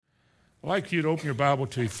I'd like you to open your Bible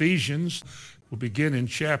to Ephesians. We'll begin in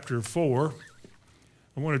chapter 4.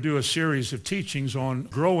 I want to do a series of teachings on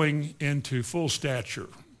growing into full stature.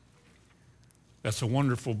 That's a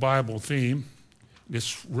wonderful Bible theme.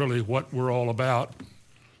 It's really what we're all about.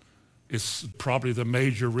 It's probably the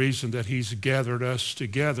major reason that he's gathered us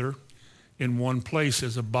together in one place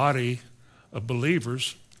as a body of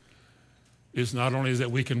believers, is not only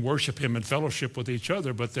that we can worship him and fellowship with each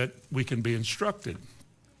other, but that we can be instructed.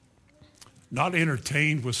 Not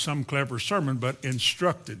entertained with some clever sermon, but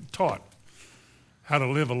instructed, taught how to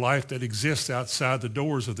live a life that exists outside the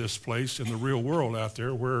doors of this place in the real world out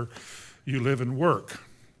there where you live and work.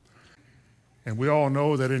 And we all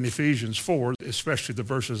know that in Ephesians 4, especially the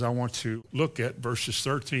verses I want to look at, verses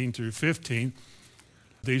 13 through 15,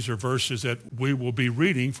 these are verses that we will be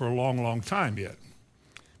reading for a long, long time yet,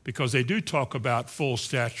 because they do talk about full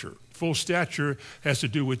stature. Full stature has to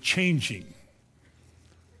do with changing.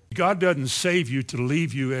 God doesn't save you to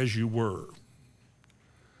leave you as you were.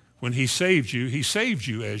 When he saved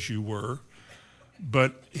you as you were,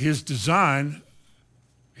 but his design,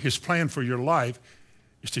 his plan for your life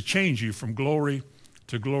is to change you from glory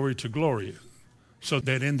to glory to glory, so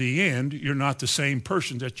that in the end, you're not the same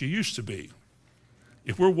person that you used to be.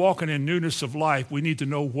 If we're walking in newness of life, we need to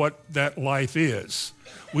know what that life is.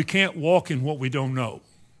 We can't walk in what we don't know.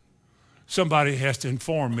 Somebody has to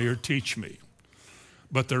inform me or teach me.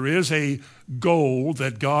 But there is a goal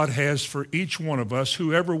that God has for each one of us,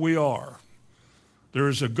 whoever we are. There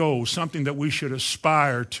is a goal, something that we should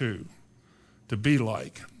aspire to be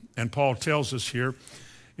like. And Paul tells us here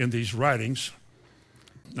in these writings.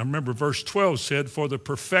 Now remember, verse 12 said, for the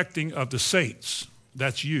perfecting of the saints.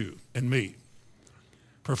 That's you and me.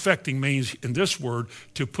 Perfecting means, in this word,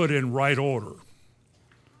 to put in right order,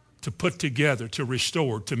 to put together, to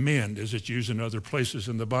restore, to mend, as it's used in other places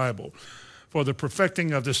in the Bible. For the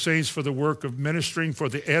perfecting of the saints, for the work of ministering, for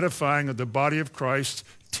the edifying of the body of Christ,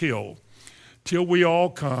 till we all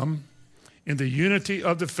come in the unity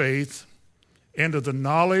of the faith and of the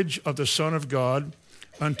knowledge of the Son of God,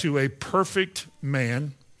 unto a perfect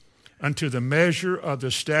man, unto the measure of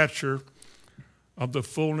the stature of the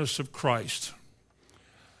fullness of Christ.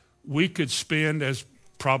 We could spend, as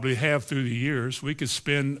probably have through the years, we could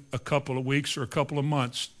spend a couple of weeks or a couple of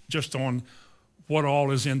months just on what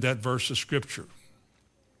all is in that verse of Scripture.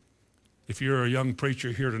 If you're a young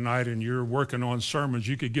preacher here tonight and you're working on sermons,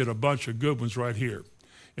 you could get a bunch of good ones right here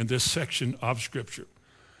in this section of Scripture.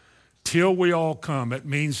 Till we all come, it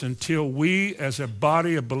means until we as a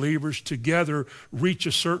body of believers together reach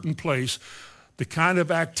a certain place, the kind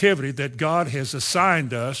of activity that God has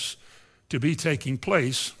assigned us to be taking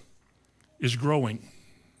place is growing,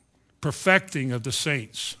 perfecting of the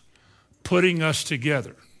saints, putting us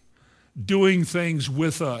together, doing things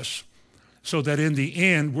with us, so that in the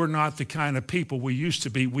end, we're not the kind of people we used to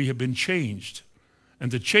be. We have been changed.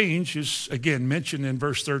 And the change is, again, mentioned in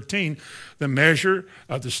verse 13, the measure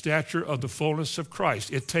of the stature of the fullness of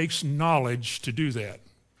Christ. It takes knowledge to do that.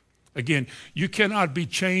 Again, you cannot be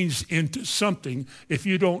changed into something if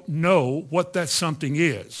you don't know what that something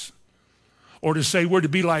is. Or to say we're to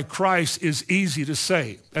be like Christ is easy to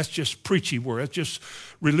say. That's just preachy word. That's just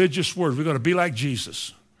religious word. We're going to be like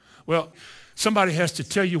Jesus. Well, somebody has to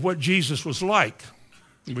tell you what Jesus was like.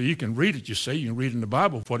 Well, you can read it, you say. You can read in the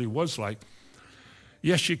Bible what he was like.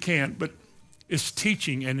 Yes, you can, but it's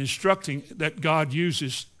teaching and instructing that God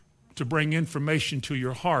uses to bring information to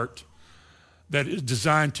your heart that is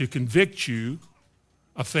designed to convict you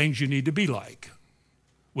of things you need to be like.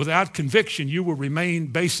 Without conviction, you will remain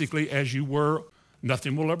basically as you were.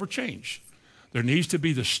 Nothing will ever change. There needs to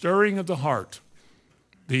be the stirring of the heart,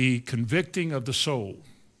 the convicting of the soul,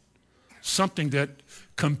 something that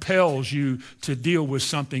compels you to deal with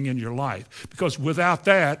something in your life. Because without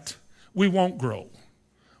that, we won't grow.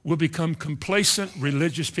 We'll become complacent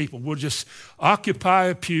religious people. We'll just occupy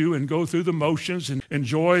a pew and go through the motions and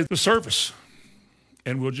enjoy the service.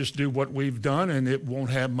 And we'll just do what we've done, and it won't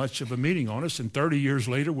have much of a meaning on us. And 30 years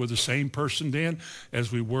later, we're the same person then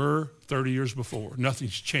as we were 30 years before.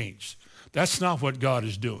 Nothing's changed. That's not what God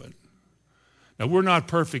is doing. Now, we're not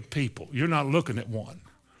perfect people. You're not looking at one.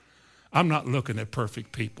 I'm not looking at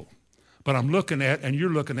perfect people. But I'm looking at, and you're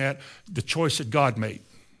looking at, the choice that God made.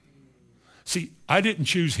 See, I didn't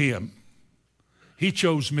choose him. He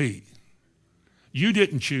chose me. You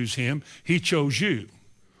didn't choose him. He chose you.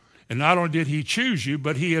 And not only did he choose you,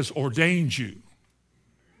 but he has ordained you.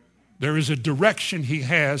 There is a direction he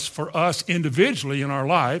has for us individually in our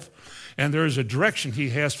life, and there is a direction he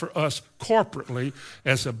has for us corporately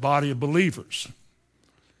as a body of believers.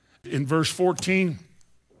 In verse 14,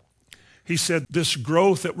 he said this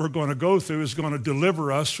growth that we're going to go through is going to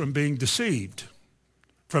deliver us from being deceived,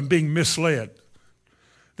 from being misled,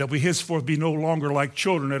 that we henceforth be no longer like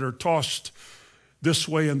children that are tossed this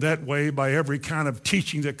way and that way by every kind of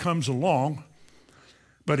teaching that comes along.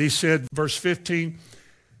 But he said, verse 15,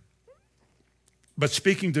 but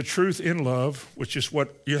speaking the truth in love, which is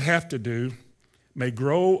what you have to do, may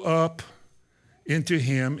grow up into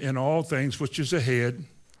him in all things, which is ahead,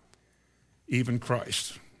 even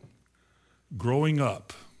Christ. Growing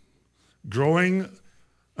up, growing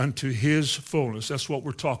unto his fullness. That's what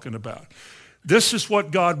we're talking about. This is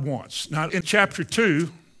what God wants. Now, in chapter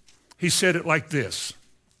 2, he said it like this,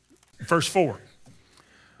 verse 4.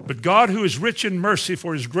 But God, who is rich in mercy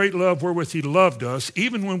for his great love wherewith he loved us,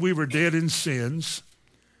 even when we were dead in sins,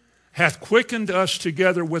 hath quickened us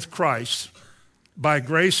together with Christ. By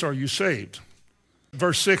grace are you saved.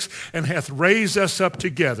 Verse 6, and hath raised us up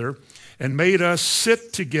together and made us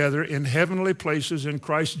sit together in heavenly places in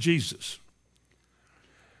Christ Jesus.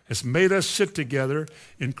 Has made us sit together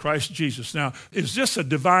in Christ Jesus. Now, is this a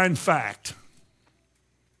divine fact?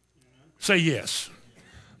 Say yes.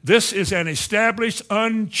 This is an established,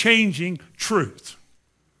 unchanging truth.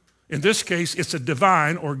 In this case, it's a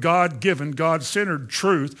divine or God-given, God-centered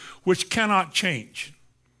truth which cannot change.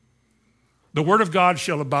 The word of God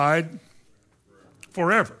shall abide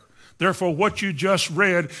forever. Therefore, what you just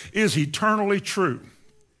read is eternally true.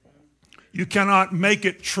 You cannot make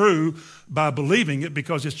it true by believing it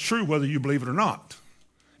because it's true whether you believe it or not.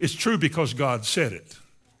 It's true because God said it.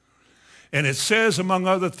 And it says, among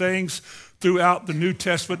other things, throughout the New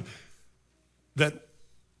Testament that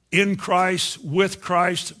in Christ, with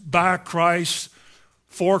Christ, by Christ,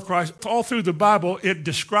 for Christ, all through the Bible, it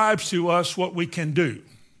describes to us what we can do,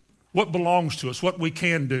 what belongs to us, what we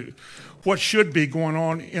can do, what should be going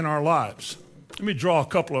on in our lives. Let me draw a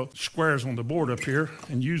couple of squares on the board up here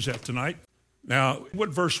and use that tonight. Now, what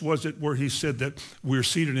verse was it where he said that we're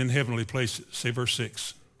seated in heavenly places? Say verse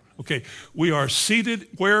 6. Okay, we are seated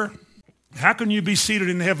where? How can you be seated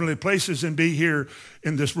in heavenly places and be here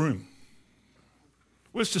in this room?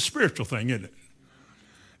 Well, it's the spiritual thing, isn't it?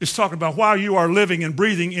 It's talking about while you are living and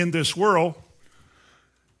breathing in this world,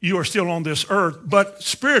 you are still on this earth, but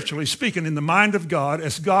spiritually speaking, in the mind of God,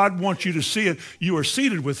 as God wants you to see it, you are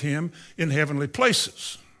seated with him in heavenly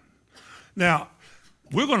places. Now,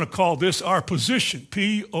 we're going to call this our position,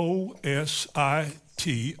 P-O-S-I-T-I-O-N.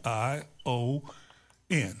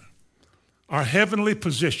 Our heavenly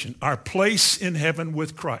position, our place in heaven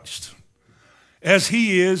with Christ. As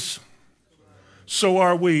he is, so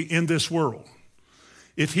are we in this world.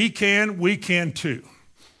 If he can, we can too.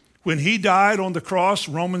 When he died on the cross,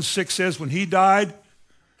 Romans 6 says, when he died,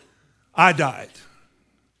 I died.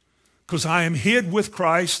 Because I am hid with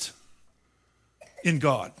Christ in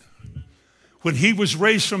God. When he was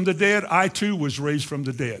raised from the dead, I too was raised from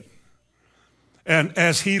the dead. And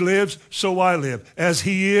as he lives, so I live. As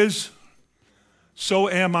he is, so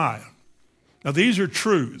am I. Now, these are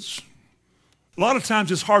truths. A lot of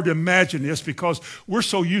times it's hard to imagine this because we're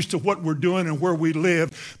so used to what we're doing and where we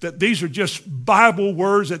live that these are just Bible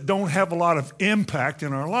words that don't have a lot of impact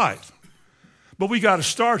in our life. But we got to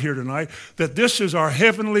start here tonight that this is our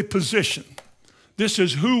heavenly position. This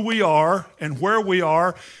is who we are and where we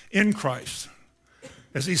are in Christ.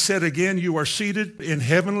 As he said again, you are seated in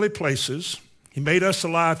heavenly places. He made us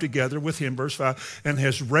alive together with him, verse 5, and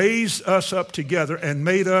has raised us up together and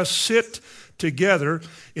made us sit together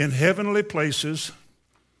in heavenly places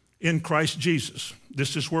in Christ Jesus.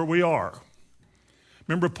 This is where we are.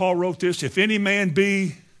 Remember Paul wrote this, if any man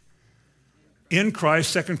be in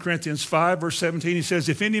Christ, 2 Corinthians 5, verse 17, he says,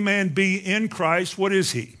 if any man be in Christ, what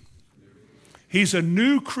is he? He's a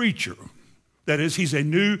new creature. That is, he's a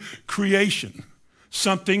new creation.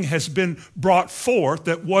 Something has been brought forth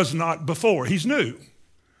that was not before. He's new.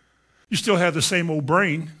 You still have the same old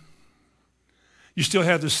brain. You still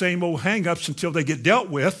have the same old hang-ups until they get dealt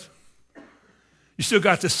with. You still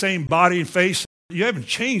got the same body and face. You haven't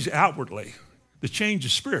changed outwardly. The change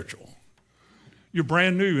is spiritual. You're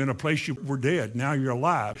brand new in a place you were dead. Now you're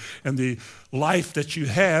alive. And the life that you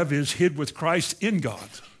have is hid with Christ in God.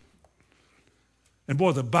 And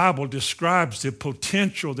boy, the Bible describes the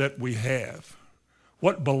potential that we have.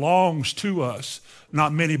 What belongs to us.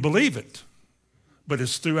 Not many believe it. But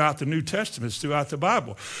it's throughout the New Testament. It's throughout the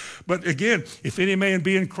Bible. But again, if any man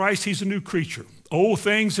be in Christ, he's a new creature. Old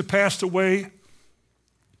things have passed away.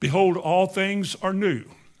 Behold, all things are new.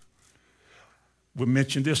 We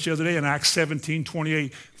mentioned this the other day in Acts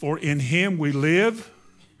 17:28. For in him we live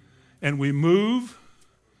and we move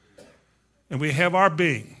and we have our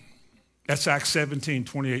being. That's Acts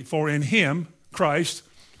 17:28. For in him, Christ,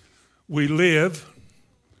 we live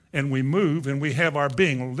and we move and we have our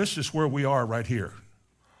being. Well, this is where we are right here.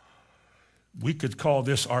 We could call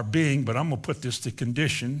this our being, but I'm going to put this to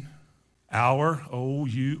condition. Our,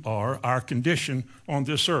 O-U-R, our condition on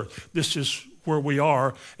this earth. This is where we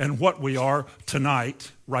are and what we are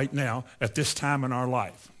tonight, right now, at this time in our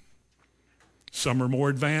life. Some are more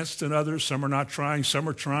advanced than others. Some are not trying. Some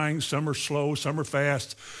are trying. Some are slow. Some are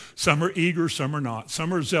fast. Some are eager. Some are not.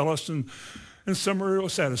 Some are zealous and some are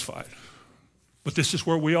satisfied. But this is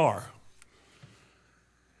where we are.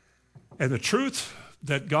 And the truth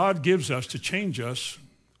that God gives us to change us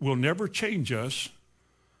will never change us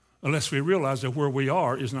unless we realize that where we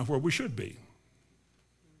are is not where we should be.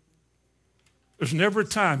 There's never a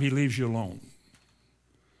time he leaves you alone.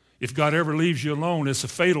 If God ever leaves you alone, it's a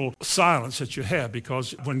fatal silence that you have,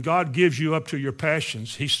 because when God gives you up to your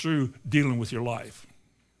passions, he's through dealing with your life.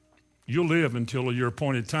 You'll live until your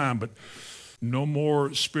appointed time, but no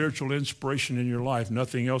more spiritual inspiration in your life.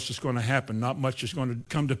 Nothing else is going to happen. Not much is going to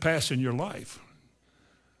come to pass in your life.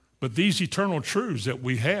 But these eternal truths that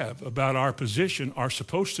we have about our position are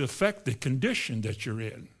supposed to affect the condition that you're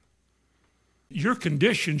in. Your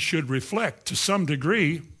condition should reflect, to some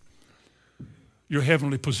degree, your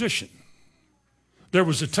heavenly position. There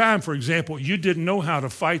was a time, for example, you didn't know how to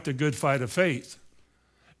fight the good fight of faith.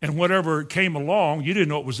 And whatever came along, you didn't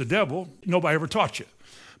know it was the devil. Nobody ever taught you.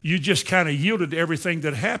 You just kind of yielded to everything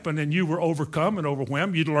that happened, and you were overcome and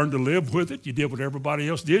overwhelmed. You learned to live with it. You did what everybody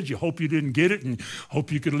else did. You hope you didn't get it, and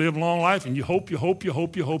hope you could live a long life, and you hope.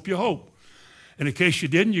 And in case you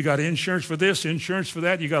didn't, you got insurance for this, insurance for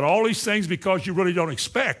that. You got all these things because you really don't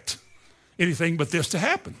expect anything but this to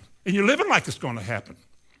happen. And you're living like it's going to happen.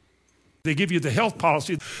 They give you the health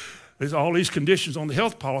policy. There's all these conditions on the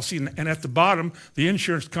health policy, and at the bottom, the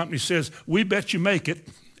insurance company says, we bet you make it,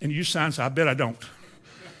 and you sign, so I bet I don't.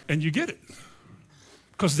 And you get it.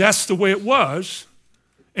 Because that's the way it was,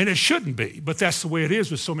 and it shouldn't be, but that's the way it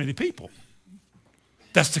is with so many people.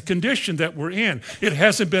 That's the condition that we're in. It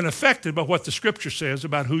hasn't been affected by what the Scripture says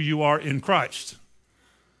about who you are in Christ.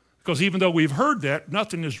 Because even though we've heard that,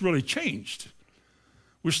 nothing has really changed.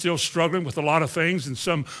 We're still struggling with a lot of things in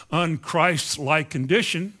some un-Christ-like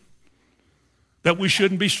condition that we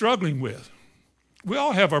shouldn't be struggling with. We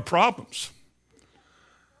all have our problems.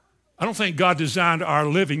 I don't think God designed our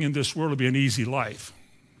living in this world to be an easy life.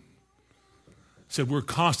 He said we're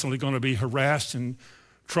constantly going to be harassed, and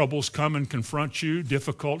troubles come and confront you.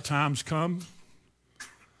 Difficult times come.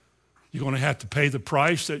 You're going to have to pay the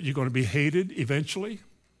price, that you're going to be hated eventually.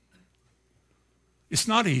 It's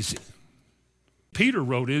not easy. Peter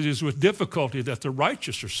wrote, it is with difficulty that the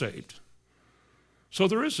righteous are saved. So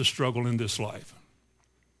there is a struggle in this life.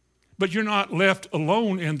 But you're not left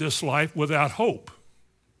alone in this life without hope.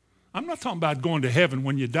 I'm not talking about going to heaven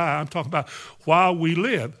when you die. I'm talking about while we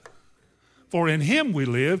live. For in him we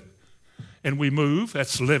live and we move,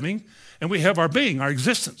 that's living, and we have our being, our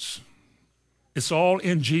existence. It's all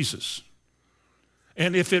in Jesus.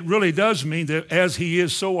 And if it really does mean that as he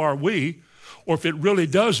is, so are we, or if it really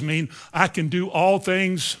does mean I can do all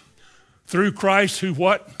things through Christ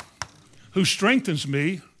who strengthens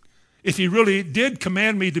me, if he really did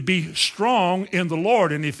command me to be strong in the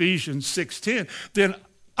Lord in Ephesians 6:10, then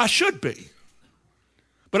I should be.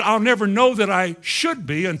 But I'll never know that I should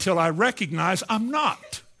be until I recognize I'm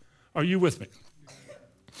not. Are you with me?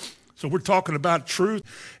 So we're talking about truth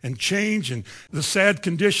and change and the sad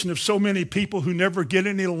condition of so many people who never get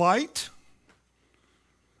any light.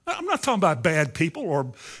 I'm not talking about bad people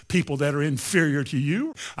or people that are inferior to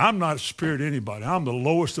you. I'm not superior to anybody. I'm the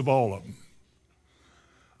lowest of all of them.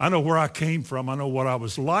 I know where I came from. I know what I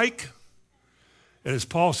was like. And as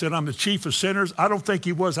Paul said, I'm the chief of sinners. I don't think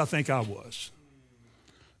he was. I think I was.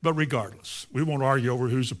 But regardless, we won't argue over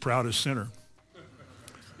who's the proudest sinner.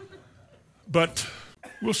 But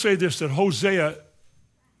we'll say this, that Hosea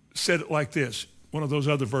said it like this, one of those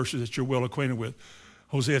other verses that you're well acquainted with.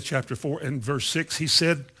 Hosea chapter 4 and verse 6, he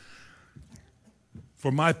said,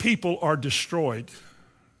 for my people are destroyed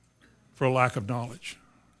for a lack of knowledge.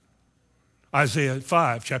 Isaiah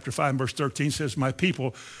 5, chapter 5 and verse 13 says, my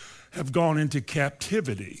people have gone into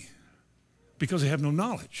captivity because they have no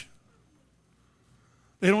knowledge.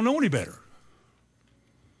 They don't know any better.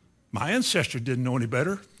 My ancestor didn't know any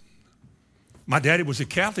better. My daddy was a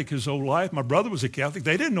Catholic his whole life. My brother was a Catholic.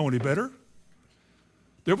 They didn't know any better.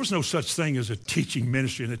 There was no such thing as a teaching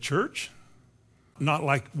ministry in the church. Not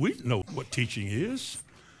like we know what teaching is.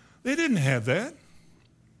 They didn't have that.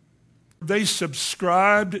 They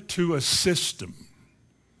subscribed to a system,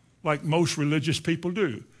 like most religious people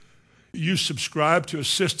do. You subscribe to a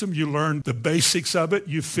system, you learn the basics of it,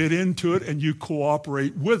 you fit into it, and you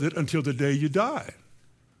cooperate with it until the day you die.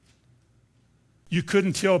 You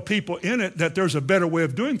couldn't tell people in it that there's a better way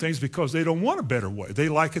of doing things because they don't want a better way. They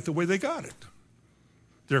like it the way they got it.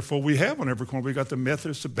 Therefore, we have on every corner. We got the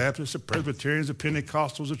Methodists, the Baptists, the Presbyterians, the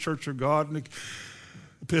Pentecostals, the Church of God, and the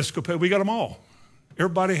Episcopal. We got them all.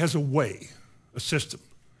 Everybody has a way, a system.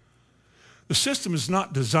 The system is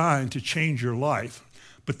not designed to change your life,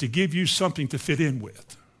 but to give you something to fit in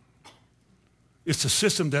with. It's a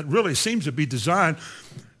system that really seems to be designed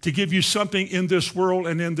to give you something in this world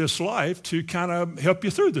and in this life to kind of help you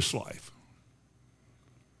through this life.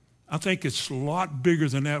 I think it's a lot bigger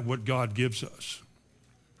than that, what God gives us.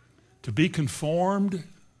 To be conformed,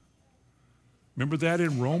 remember that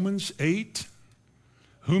in Romans 8?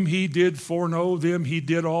 Whom he did foreknow, them he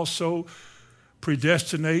did also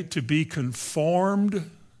predestinate to be conformed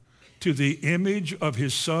to the image of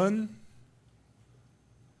his Son.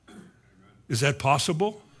 Is that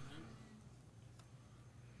possible?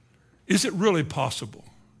 Is it really possible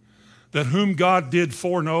that whom God did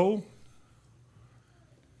foreknow,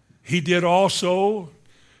 he did also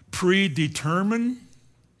predetermine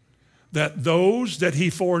that those that he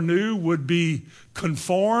foreknew would be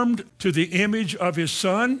conformed to the image of his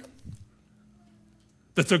Son,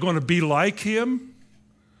 that they're going to be like him,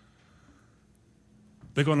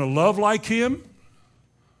 they're going to love like him?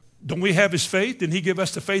 Don't we have his faith? Didn't he give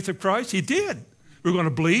us the faith of Christ? He did. We're going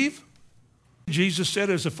to believe. Jesus said,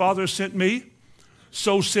 as the Father sent me,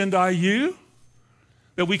 so send I you.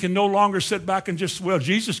 That we can no longer sit back and just, well,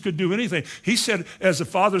 Jesus could do anything. He said, as the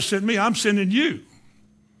Father sent me, I'm sending you.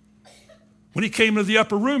 When he came into the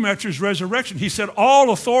upper room after his resurrection, he said,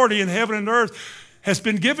 all authority in heaven and earth has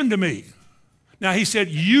been given to me. Now he said,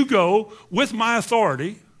 you go with my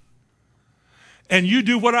authority and you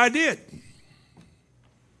do what I did.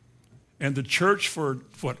 And the church for,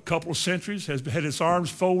 a couple of centuries has had its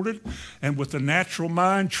arms folded and with the natural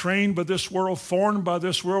mind trained by this world, formed by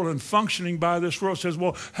this world, and functioning by this world says,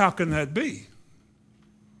 well, how can that be?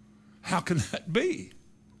 How can that be?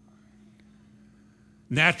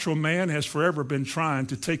 Natural man has forever been trying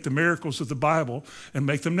to take the miracles of the Bible and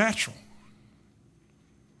make them natural.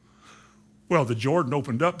 Well, the Jordan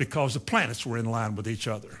opened up because the planets were in line with each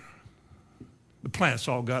other. The planets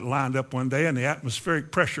all got lined up one day, and the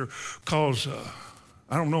atmospheric pressure caused,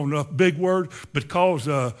 I don't know enough big word, but caused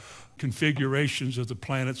configurations of the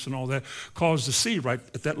planets and all that, caused the sea right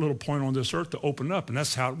at that little point on this earth to open up, and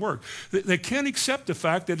that's how it worked. They can't accept the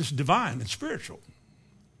fact that it's divine and spiritual.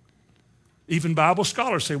 Even Bible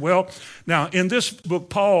scholars say, well, now in this book,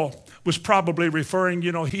 Paul was probably referring,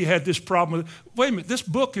 he had this problem. Wait a minute, this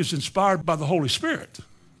book is inspired by the Holy Spirit.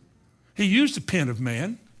 He used the pen of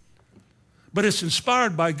man, but it's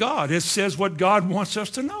inspired by God. It says what God wants us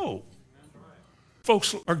to know.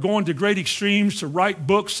 Folks are going to great extremes to write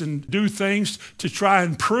books and do things to try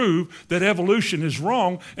and prove that evolution is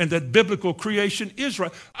wrong and that biblical creation is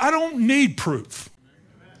right. I don't need proof.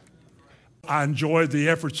 I enjoy the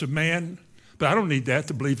efforts of man, but I don't need that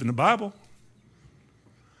to believe in the Bible.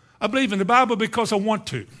 I believe in the Bible because I want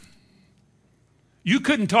to. You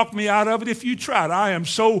couldn't talk me out of it if you tried. I am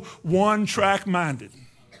so one-track minded.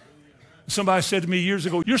 Somebody said to me years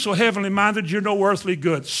ago, you're so heavenly minded, you're no earthly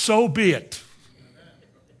good. So be it.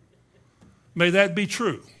 May that be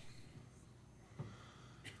true.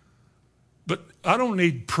 But I don't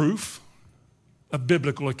need proof of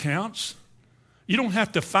biblical accounts. You don't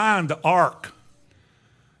have to find the ark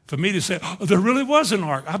for me to say, oh, there really was an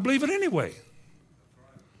ark. I believe it anyway.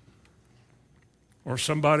 Or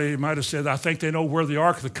somebody might have said, I think they know where the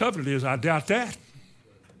Ark of the Covenant is. I doubt that.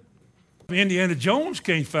 Indiana Jones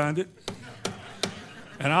can't find it.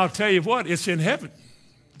 And I'll tell you what, it's in heaven.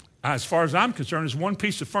 As far as I'm concerned, it's one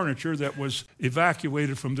piece of furniture that was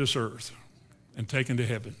evacuated from this earth and taken to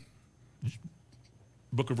heaven. The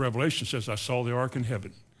book of Revelation says, I saw the ark in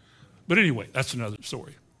heaven. But anyway, that's another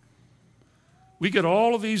story. We get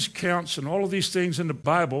all of these accounts and all of these things in the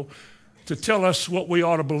Bible to tell us what we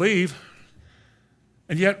ought to believe.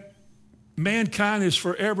 And yet, mankind is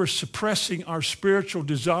forever suppressing our spiritual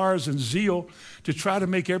desires and zeal to try to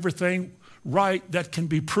make everything right that can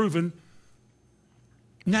be proven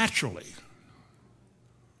naturally.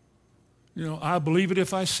 I believe it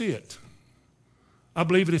if I see it. I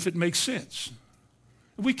believe it if it makes sense.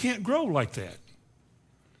 We can't grow like that.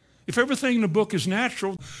 If everything in the book is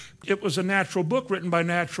natural, it was a natural book written by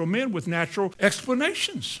natural men with natural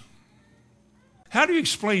explanations. How do you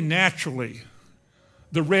explain naturally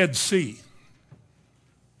the Red Sea?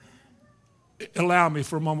 Allow me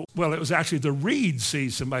for a moment. Well, it was actually the Reed Sea,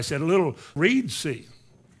 somebody said, a little Reed Sea.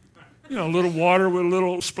 A little water with a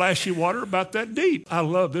little splashy water about that deep. I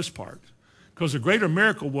love this part Because the greater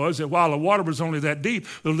miracle was that while the water was only that deep,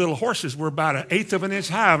 the little horses were about 1/8 of an inch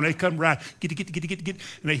high, and they come right, get,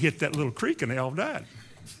 and they hit that little creek, and they all died.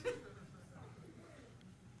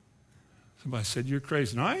 Somebody said, you're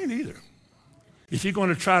crazy. No, I ain't either. If you're going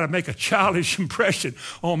to try to make a childish impression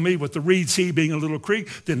on me with the Reed Sea being a little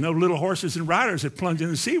creek, then no little horses and riders that plunged in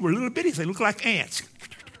the sea were little bitties. They look like ants.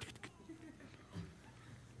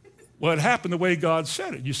 Well, it happened the way God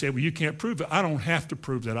said it. You say, well, you can't prove it. I don't have to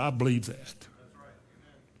prove that. I believe that.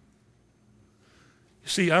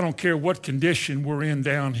 See, I don't care what condition we're in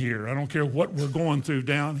down here. I don't care what we're going through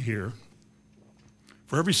down here.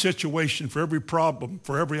 For every situation, for every problem,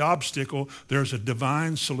 for every obstacle, there's a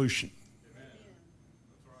divine solution.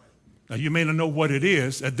 Now, you may not know what it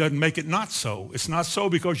is. That doesn't make it not so. It's not so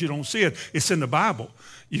because you don't see it. It's in the Bible.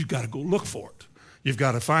 You've got to go look for it. You've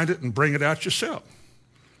got to find it and bring it out yourself.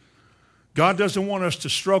 God doesn't want us to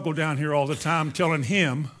struggle down here all the time telling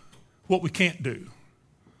him what we can't do,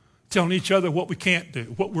 telling each other what we can't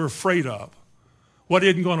do, what we're afraid of, what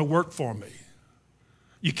isn't going to work for me.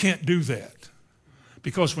 You can't do that.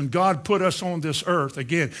 Because when God put us on this earth,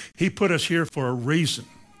 again, he put us here for a reason.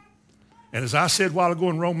 And as I said a while ago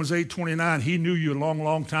in Romans 8:29, he knew you a long,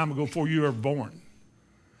 long time ago before you were born.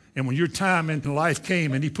 And when your time in life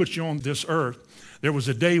came and he put you on this earth, there was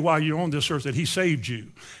a day while you were on this earth that he saved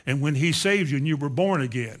you. And when he saved you and you were born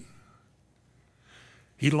again,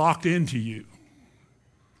 he locked into you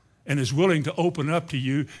and is willing to open up to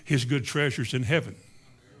you his good treasures in heaven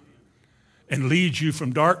and lead you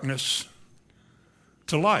from darkness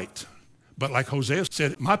to light. But like Hosea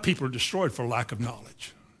said, my people are destroyed for lack of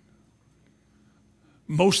knowledge.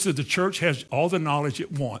 Most of the church has all the knowledge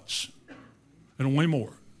it wants and only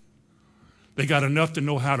more. They got enough to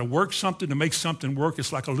know how to work something, to make something work.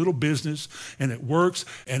 It's like a little business, and it works,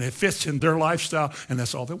 and it fits in their lifestyle, and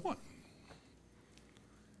that's all they want.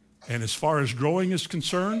 And as far as growing is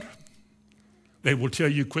concerned, they will tell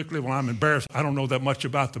you quickly, well, I'm embarrassed. I don't know that much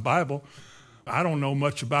about the Bible. I don't know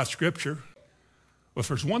much about Scripture. Well, if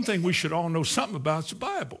there's one thing we should all know something about, it's the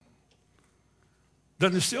Bible.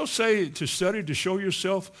 Doesn't it still say to study, to show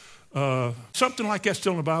yourself, something like that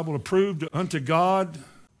still in the Bible, approved unto God,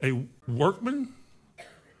 a workman?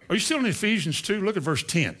 Are you still in Ephesians 2? Look at verse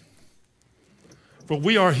 10. For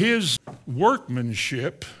we are his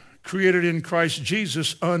workmanship, created in Christ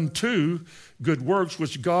Jesus unto good works,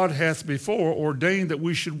 which God hath before ordained that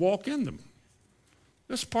we should walk in them.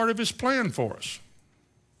 That's part of his plan for us.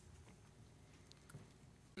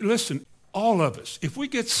 Listen, all of us, if we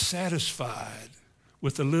get satisfied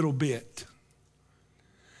with a little bit,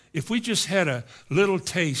 if we just had a little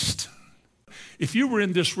taste, if you were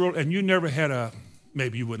in this world and you never had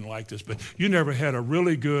maybe you wouldn't like this, but you never had a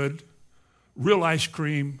really good, real ice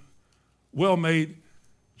cream, well-made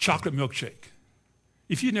chocolate milkshake.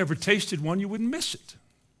 If you never tasted one, you wouldn't miss it.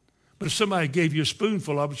 But if somebody gave you a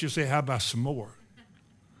spoonful of it, you'd say, how about some more?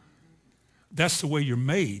 That's the way you're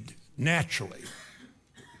made, naturally.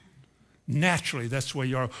 Naturally, that's the way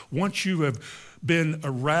you are. Once you have been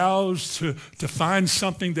aroused to find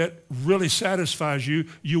something that really satisfies you,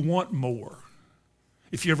 you want more.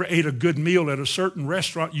 If you ever ate a good meal at a certain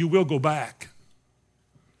restaurant, you will go back.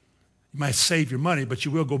 You might save your money, but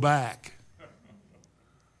you will go back.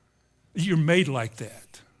 You're made like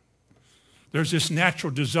that. There's this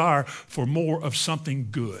natural desire for more of something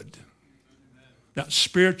good. Now,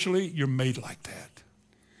 spiritually, you're made like that.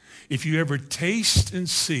 If you ever taste and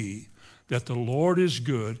see that the Lord is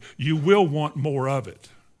good, you will want more of it.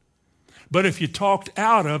 But if you talked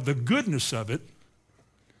out of the goodness of it,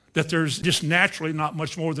 that there's just naturally not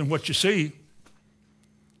much more than what you see,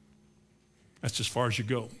 that's as far as you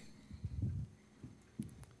go.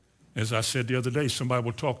 As I said the other day, somebody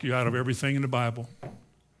will talk you out of everything in the Bible.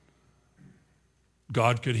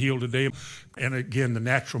 God could heal today. And again, the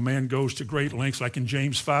natural man goes to great lengths, like in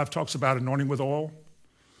James 5, talks about anointing with oil.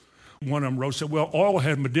 One of them wrote, said, well, oil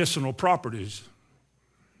had medicinal properties.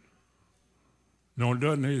 No, it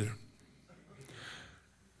doesn't either.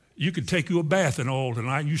 You could take you a bath in oil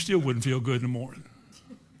tonight, and you still wouldn't feel good in the morning.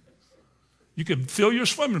 You could fill your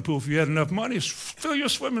swimming pool if you had enough money. Fill your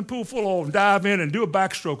swimming pool full of oil and dive in and do a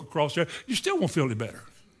backstroke across there. You still won't feel any better.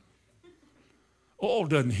 Oil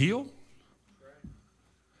doesn't heal.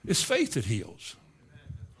 It's faith that heals.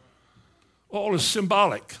 Oil is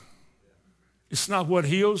symbolic. It's not what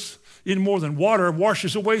heals any more than water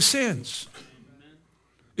washes away sins.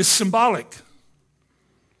 It's symbolic.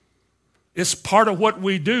 It's part of what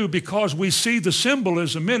we do because we see the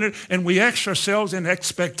symbolism in it, and we ask ourselves in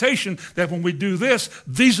expectation that when we do this,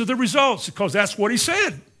 these are the results, because that's what he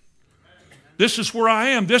said. This is where I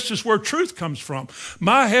am. This is where truth comes from.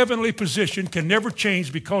 My heavenly position can never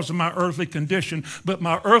change because of my earthly condition, but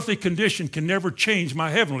my earthly condition can never change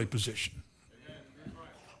my heavenly position.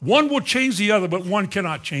 One will change the other, but one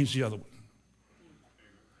cannot change the other one.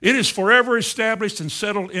 It is forever established and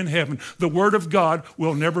settled in heaven. The word of God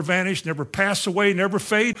will never vanish, never pass away, never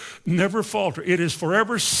fade, never falter. It is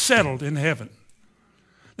forever settled in heaven.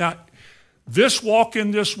 Now, this walk in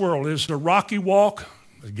this world is a rocky walk.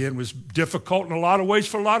 Again, it was difficult in a lot of ways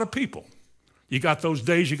for a lot of people. You got those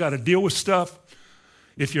days you got to deal with stuff.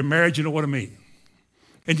 If you're married, you know what I mean.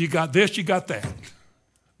 And you got this, you got that.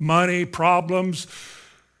 Money, problems,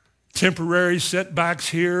 temporary setbacks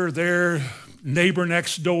here, there, neighbor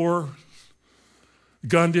next door,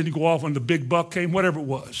 gun didn't go off when the big buck came, whatever it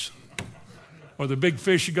was. Or the big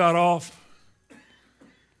fish you got off.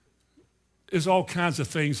 There's all kinds of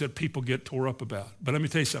things that people get tore up about. But let me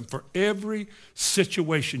tell you something. For every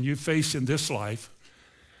situation you face in this life,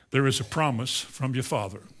 there is a promise from your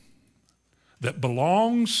Father that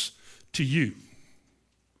belongs to you.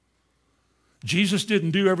 Jesus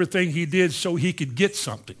didn't do everything he did so he could get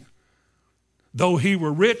something. Though he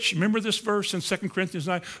were rich, remember this verse in 2 Corinthians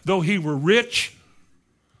 9? Though he were rich,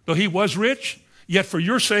 though he was rich, yet for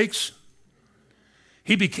your sakes,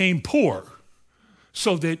 he became poor,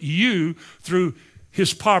 so that you, through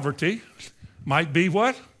his poverty, might be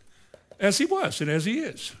what? As he was and as he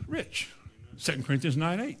is, rich. 2 Corinthians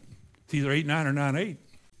 9:8. It's either 8:9 or 9:8.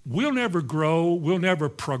 We'll never grow. We'll never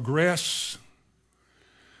progress.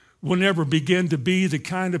 We'll never begin to be the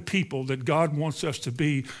kind of people that God wants us to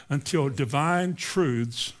be until divine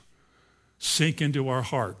truths sink into our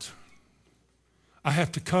heart. I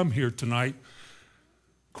have to come here tonight.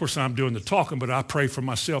 Of course, I'm doing the talking, but I pray for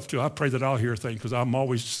myself too. I pray that I'll hear things because I'm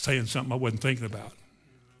always saying something I wasn't thinking about.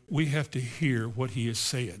 We have to hear what he is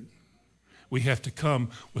saying. We have to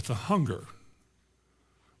come with a hunger.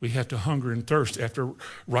 We have to hunger and thirst after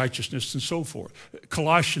righteousness and so forth.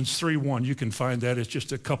 Colossians 3:1, you can find that. It's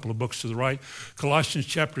just a couple of books to the right. Colossians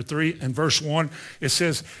chapter 3 and verse 1, it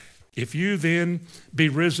says, if you then be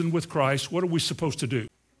risen with Christ, what are we supposed to do?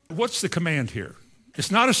 What's the command here? It's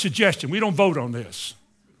not a suggestion. We don't vote on this.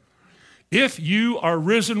 If you are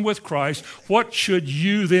risen with Christ, what should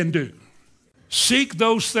you then do? Seek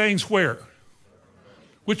those things where?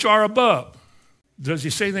 Which are above. Does he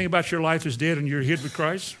say anything about your life is dead and you're hid with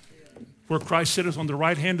Christ? Where Christ sitteth on the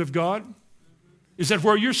right hand of God? Is that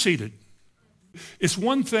where you're seated? It's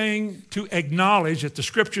one thing to acknowledge that the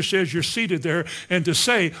scripture says you're seated there and to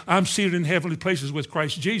say, I'm seated in heavenly places with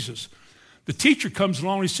Christ Jesus. The teacher comes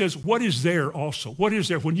along and he says, what is there also? What is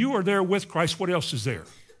there? When you are there with Christ, what else is there?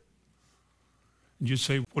 And you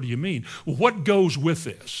say, what do you mean? Well, what goes with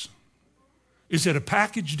this? Is it a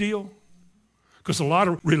package deal? Because a lot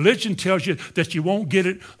of religion tells you that you won't get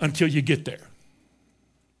it until you get there.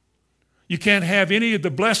 You can't have any of the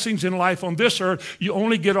blessings in life on this earth. You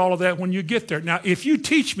only get all of that when you get there. Now, if you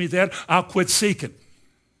teach me that, I'll quit seeking.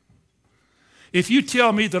 If you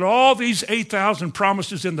tell me that all these 8,000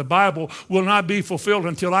 promises in the Bible will not be fulfilled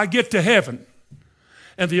until I get to heaven,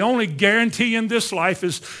 and the only guarantee in this life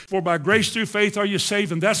is, for by grace through faith are you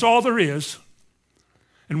saved, and that's all there is.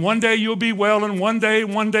 And one day you'll be well, and one day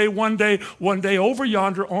over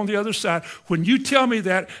yonder on the other side. When you tell me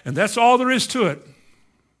that, and that's all there is to it,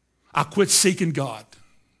 I quit seeking God.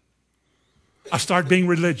 I start being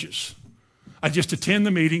religious. I just attend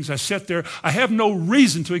the meetings. I sit there. I have no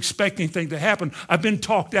reason to expect anything to happen. I've been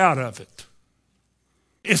talked out of it.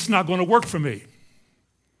 It's not going to work for me.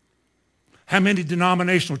 How many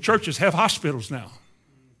denominational churches have hospitals now?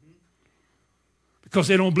 Because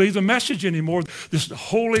they don't believe the message anymore. This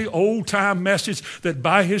holy old-time message that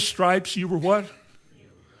by his stripes you were what?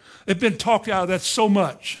 They've been talked out of that so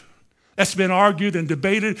much. That's been argued and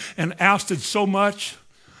debated and ousted so much.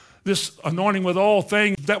 This anointing with all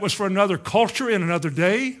things, that was for another culture in another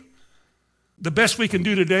day. The best we can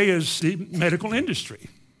do today is the medical industry.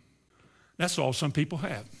 That's all some people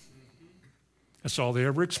have. That's all they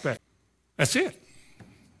ever expect. That's it.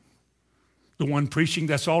 The one preaching,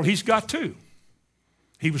 that's all he's got too.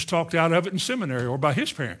 He was talked out of it in seminary or by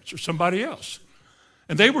his parents or somebody else.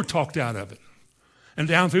 And they were talked out of it. And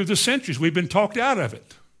down through the centuries, we've been talked out of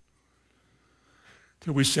it.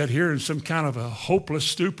 Till we sit here in some kind of a hopeless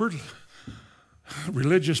stupor.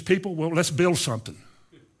 Religious people, well, let's build something.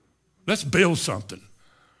 Let's build something.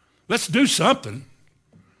 Let's do something.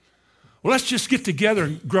 Well, let's just get together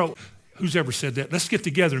and grow. Who's ever said that? Let's get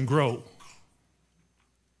together and grow.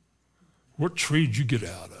 What tree did you get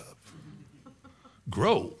out of?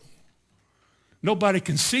 Grow. Nobody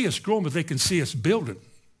can see us growing, but they can see us building.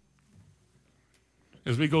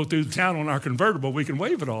 As we go through the town on our convertible, we can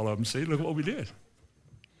wave at all of them. See, look what we did.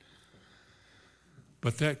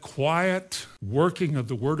 But that quiet working of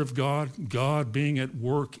the Word of God, God being at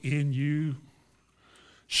work in you,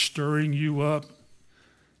 stirring you up,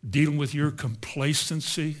 dealing with your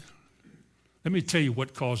complacency. Let me tell you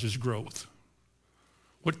what causes growth.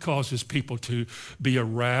 What causes people to be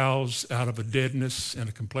aroused out of a deadness and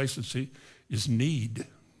a complacency is need.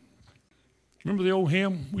 Remember the old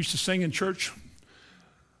hymn we used to sing in church?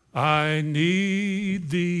 I need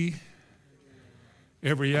thee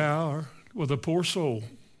every hour. Well, the poor soul,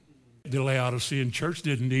 the Laodicean church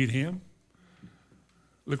didn't need him.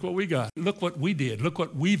 Look what we got. Look what we did. Look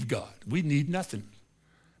what we've got. We need nothing.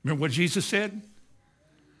 Remember what Jesus said?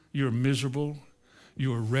 You're miserable,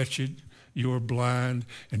 you're wretched, you're blind,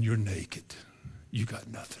 and you're naked. You got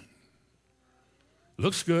nothing.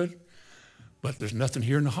 Looks good, but there's nothing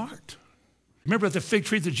here in the heart. Remember the fig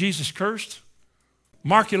tree that Jesus cursed?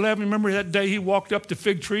 Mark 11, remember that day he walked up the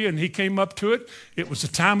fig tree and he came up to it? It was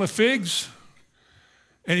a time of figs.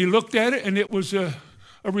 And he looked at it and it was a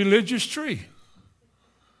religious tree.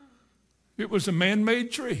 It was a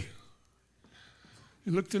man-made tree. He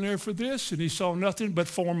looked in there for this and he saw nothing but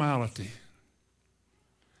formality.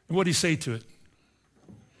 And what did he say to it?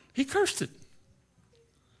 He cursed it.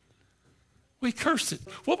 Well, he cursed it.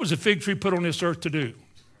 What was a fig tree put on this earth to do?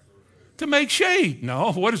 To make shade.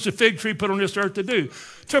 No. What does the fig tree put on this earth to do?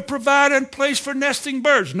 To provide a place for nesting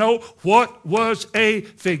birds. No. What was a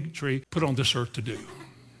fig tree put on this earth to do?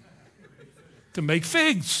 To make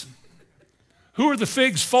figs. Who are the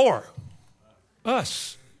figs for?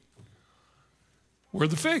 Us. We're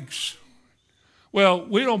the figs. Well,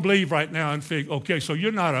 we don't believe right now in fig. Okay, so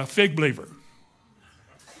you're not a fig believer.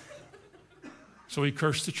 So he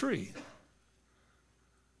cursed the tree.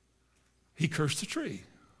 He cursed the tree.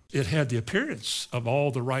 It had the appearance of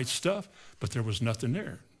all the right stuff, but there was nothing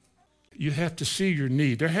there. You have to see your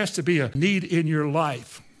need. There has to be a need in your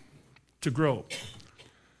life to grow.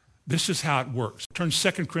 This is how it works. Turn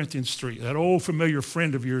 2 Corinthians 3, that old familiar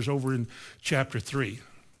friend of yours over in chapter 3.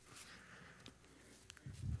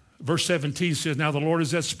 Verse 17 says, now the Lord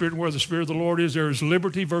is that Spirit, and where the Spirit of the Lord is, there is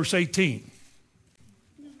liberty. Verse 18.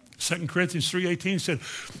 2 Corinthians 3:18 said,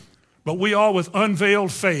 but we all with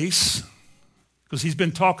unveiled face, because he's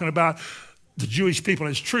been talking about the Jewish people,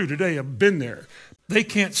 and it's true today, I've been there. They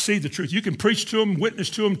can't see the truth. You can preach to them, witness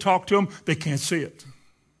to them, talk to them. They can't see it.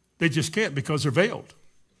 They just can't because they're veiled.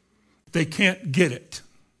 They can't get it.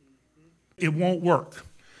 It won't work.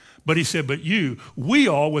 But he said, but you, we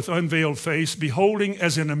all with unveiled face, beholding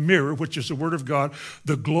as in a mirror, which is the word of God,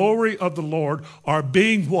 the glory of the Lord, are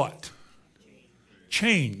being what?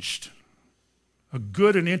 Changed. A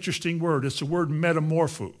good and interesting word. It's the word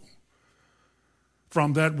metamorpho.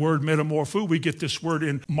 From that word metamorpho, we get this word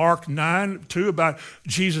in Mark 9:2 about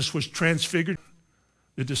Jesus was transfigured.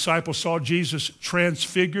 The disciples saw Jesus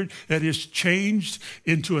transfigured, that is changed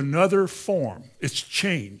into another form. It's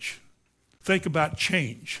change. Think about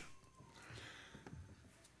change.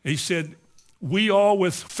 He said, we all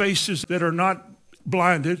with faces that are not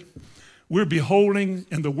blinded, we're beholding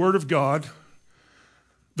in the Word of God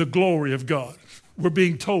the glory of God. We're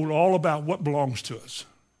being told all about what belongs to us.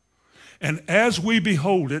 And as we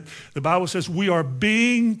behold it, the Bible says we are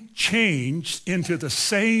being changed into the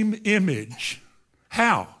same image.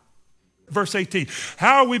 How? Verse 18.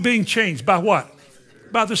 How are we being changed? By what?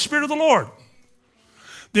 By the Spirit of the Lord.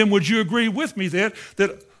 Then would you agree with me that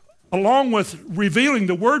along with revealing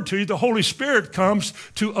the word to you, the Holy Spirit comes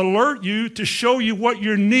to alert you, to show you what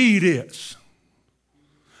your need is.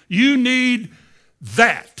 You need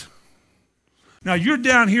that. Now you're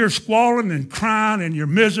down here squalling and crying and you're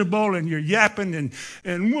miserable and you're yapping and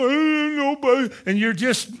nobody, and you're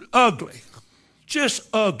just ugly. Just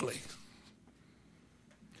ugly.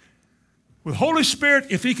 With Holy Spirit,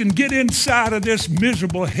 if he can get inside of this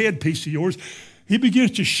miserable headpiece of yours, he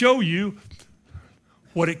begins to show you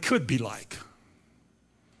what it could be like.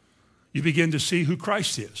 You begin to see who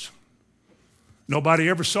Christ is. Nobody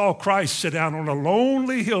ever saw Christ sit down on a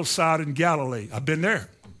lonely hillside in Galilee. I've been there.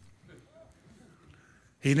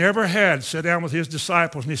 He never had sat down with his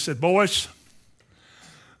disciples and he said, boys,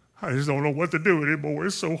 I just don't know what to do anymore.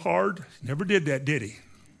 It's so hard. Never did that, did he?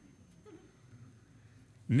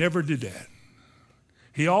 Never did that.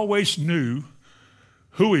 He always knew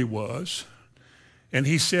who he was. And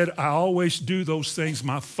he said, I always do those things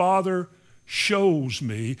my Father shows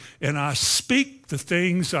me, and I speak the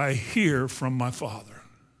things I hear from my Father.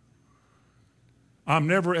 I'm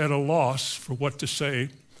never at a loss for what to say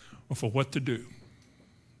or for what to do,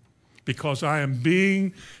 because I am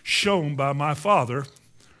being shown by my Father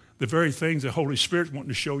the very things the Holy Spirit's wanting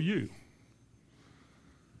to show you.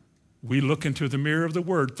 We look into the mirror of the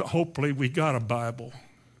Word. Hopefully we got a Bible.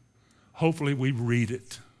 Hopefully we read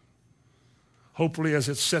it. Hopefully as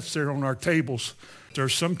it sits there on our tables,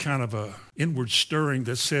 there's some kind of a inward stirring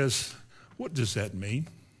that says, what does that mean?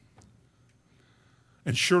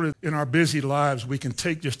 And surely in our busy lives, we can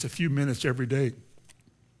take just a few minutes every day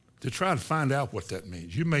to try to find out what that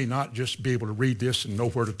means. You may not just be able to read this and know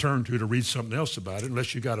where to turn to read something else about it,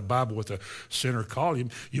 unless you got a Bible with a center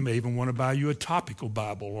column. You may even want to buy you a topical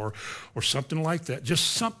Bible or something like that.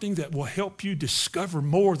 Just something that will help you discover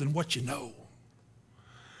more than what you know.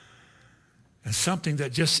 And something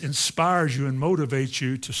that just inspires you and motivates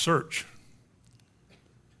you to search.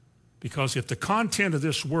 Because if the content of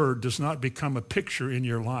this word does not become a picture in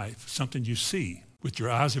your life, something you see with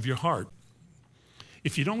your eyes of your heart,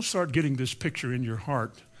 if you don't start getting this picture in your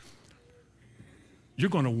heart, you're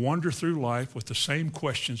going to wander through life with the same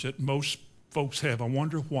questions that most folks have. I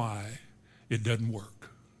wonder why it doesn't work.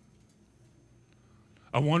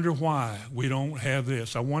 I wonder why we don't have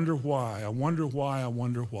this. I wonder why. I wonder why. I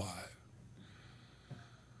wonder why.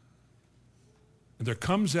 And there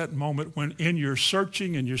comes that moment when in your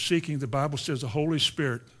searching and your seeking, the Bible says the Holy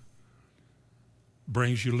Spirit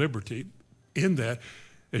brings you liberty. In that,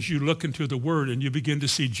 as you look into the Word and you begin to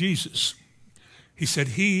see Jesus, he said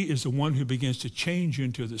he is the one who begins to change you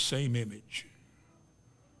into the same image.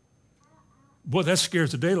 Boy, that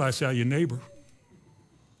scares the daylights out of your neighbor.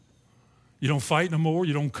 You don't fight no more.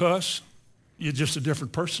 You don't cuss. You're just a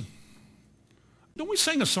different person. Don't we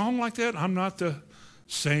sing a song like that? I'm not the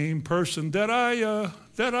same person that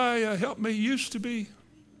I helped me used to be.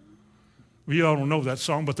 We all don't know that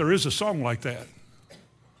song, but there is a song like that.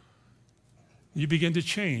 You begin to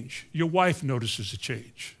change. Your wife notices a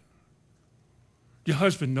change. Your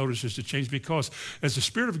husband notices the change because as the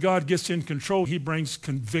Spirit of God gets in control, he brings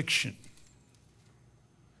conviction.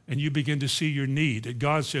 And you begin to see your need. And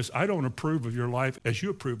God says, I don't approve of your life as you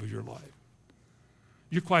approve of your life.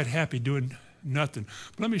 You're quite happy doing nothing.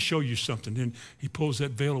 But let me show you something. And he pulls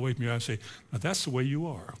that veil away from your eyes and say, now that's the way you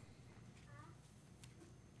are.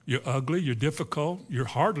 You're ugly, you're difficult, you're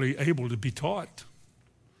hardly able to be taught.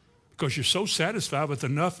 Because you're so satisfied with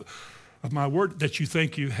enough of my word that you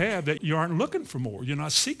think you have that you aren't looking for more. You're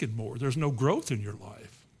not seeking more. There's no growth in your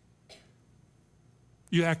life.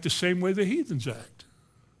 You act the same way the heathens act.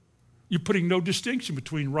 You're putting no distinction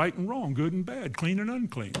between right and wrong, good and bad, clean and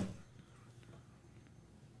unclean.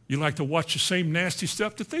 You like to watch the same nasty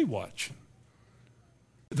stuff that they watch.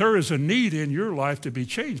 There is a need in your life to be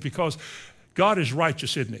changed because God is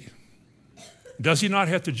righteous, isn't he? Does he not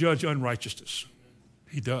have to judge unrighteousness?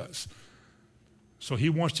 He does. So he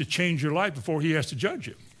wants to change your life before he has to judge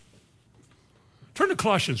you. Turn to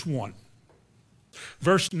Colossians 1.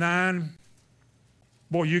 Verse 9.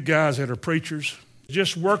 Boy, you guys that are preachers,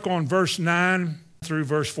 just work on verse 9 through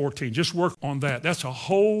verse 14. Just work on that. That's a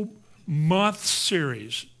whole month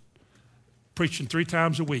series, preaching 3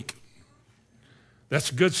 times a week.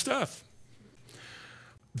 That's good stuff.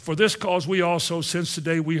 For this cause we also, since the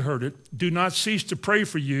day we heard it, do not cease to pray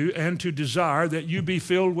for you and to desire that you be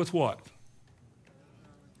filled with what?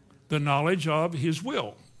 The knowledge of his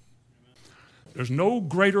will. There's no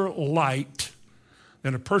greater light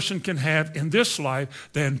than a person can have in this life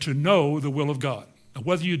than to know the will of God. Now,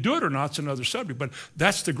 whether you do it or not is another subject, but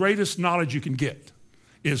that's the greatest knowledge you can get,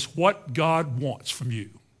 is what God wants from you.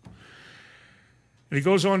 And he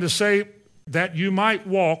goes on to say, that you might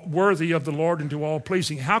walk worthy of the Lord and to all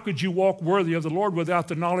pleasing. How could you walk worthy of the Lord without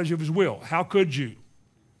the knowledge of his will? How could you?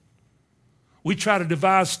 We try to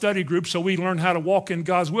devise study groups so we learn how to walk in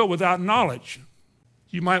God's will without knowledge.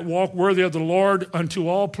 You might walk worthy of the Lord unto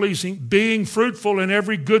all pleasing, being fruitful in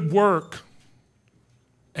every good work.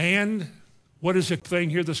 And what is the thing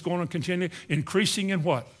here that's going to continue? Increasing in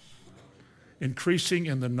what? Increasing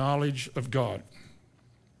in the knowledge of God.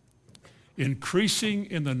 Increasing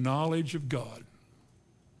in the knowledge of God.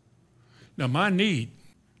 Now, my need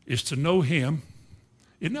is to know him.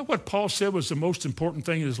 Isn't that what Paul said was the most important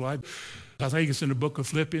thing in his life? I think it's in the book of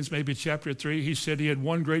Philippians, maybe chapter 3. He said he had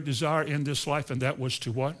one great desire in this life, and that was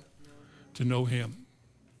to what? To know him.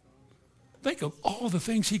 Think of all the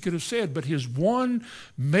things he could have said, but his one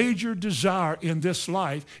major desire in this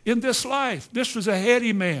life, this was a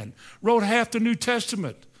heady man, wrote half the New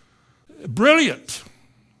Testament, brilliant.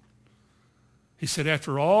 He said,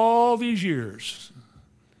 after all these years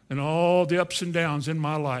and all the ups and downs in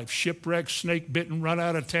my life, shipwrecked, snake bitten, run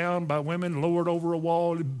out of town by women, lowered over a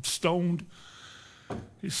wall, stoned.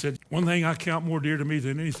 He said, one thing I count more dear to me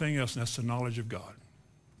than anything else, and that's the knowledge of God.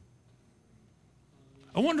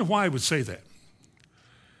 I wonder why he would say that.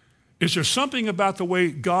 Is there something about the way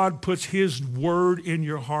God puts his word in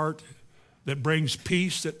your heart that brings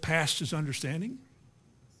peace that passes understanding?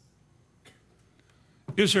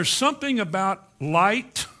 Is there something about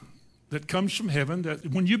light that comes from heaven that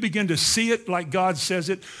when you begin to see it like God says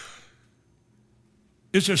it,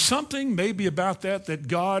 is there something maybe about that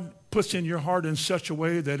God puts in your heart in such a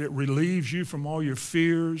way that it relieves you from all your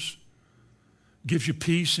fears, gives you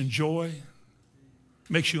peace and joy,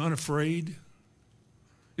 makes you unafraid?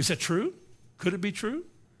 Is that true? Could it be true?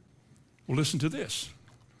 Well, listen to this.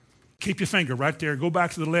 Keep your finger right there. Go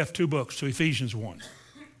back to the left 2 books, to Ephesians 1.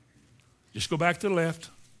 Just go back to the left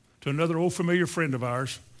to another old familiar friend of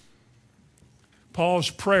ours. Paul's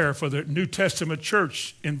prayer for the New Testament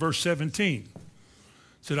church in verse 17.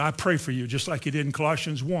 Said, I pray for you, just like he did in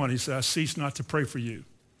Colossians 1. He said, I cease not to pray for you.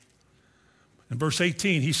 In verse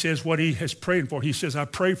 18, he says what he has prayed for. He says, I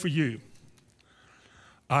pray for you.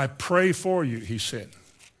 I pray for you, he said.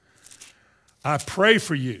 I pray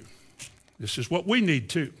for you. This is what we need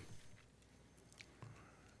too.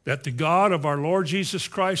 That the God of our Lord Jesus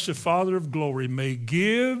Christ, the Father of glory, may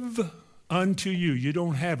give unto you. You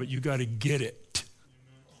don't have it. You got to get it.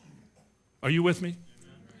 Are you with me?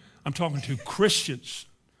 I'm talking to Christians.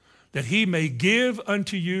 That he may give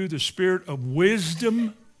unto you the spirit of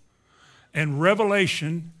wisdom and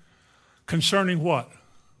revelation concerning what?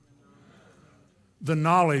 The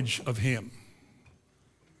knowledge of him.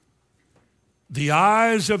 The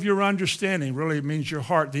eyes of your understanding really means your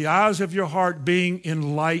heart. The eyes of your heart being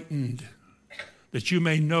enlightened, that you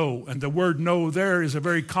may know. And the word know there is a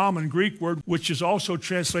very common Greek word, which is also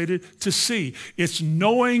translated to see. It's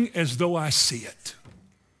knowing as though I see it.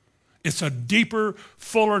 It's a deeper,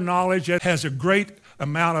 fuller knowledge that has a great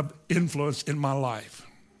amount of influence in my life.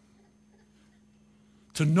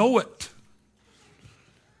 To know it.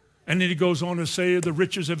 And then he goes on to say the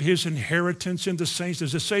riches of his inheritance in the saints.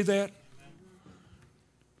 Does it say that?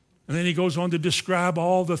 And then he goes on to describe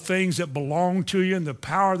all the things that belong to you and the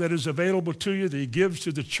power that is available to you that he gives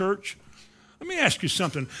to the church. Let me ask you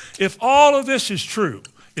something. If all of this is true,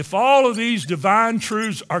 if all of these divine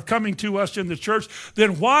truths are coming to us in the church,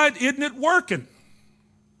 then why isn't it working?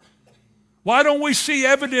 Why don't we see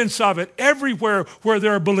evidence of it everywhere where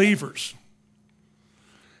there are believers?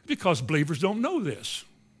 Because believers don't know this.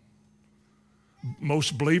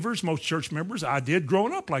 Most believers, most church members, I did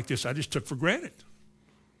growing up like this. I just took for granted.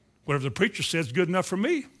 Whatever the preacher says is good enough for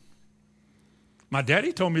me. My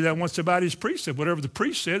daddy told me that once about his priest. Said whatever the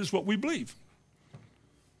priest said is what we believe.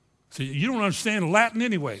 So you don't understand Latin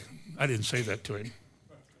anyway. I didn't say that to him.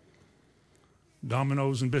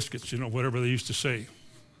 Dominoes and biscuits, whatever they used to say.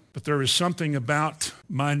 But there is something about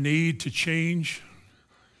my need to change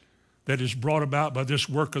that is brought about by this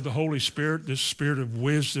work of the Holy Spirit, this spirit of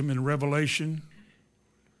wisdom and revelation,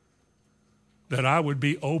 that I would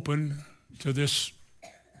be open to this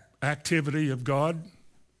activity of God,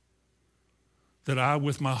 that I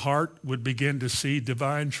with my heart would begin to see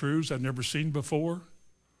divine truths I've never seen before.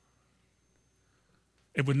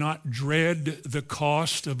 It would not dread the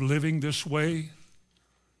cost of living this way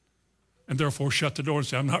and therefore shut the door and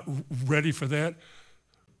say, I'm not ready for that,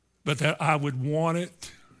 but that I would want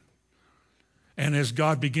it. And as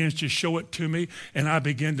God begins to show it to me and I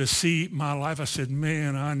begin to see my life, I said,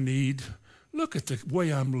 man, look at the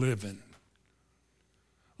way I'm living.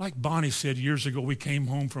 Like Bonnie said years ago, we came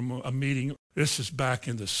home from a meeting. This is back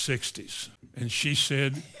in the 60s. And she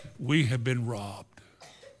said, we have been robbed.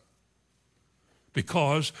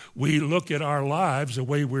 Because we look at our lives, the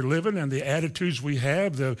way we're living and the attitudes we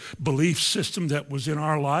have, the belief system that was in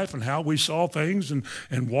our life and how we saw things and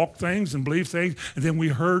walked things and believed things. And then we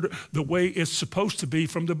heard the way it's supposed to be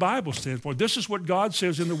from the Bible standpoint. This is what God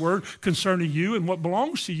says in the Word concerning you and what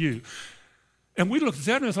belongs to you. And we looked at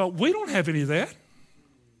that and I thought, we don't have any of that.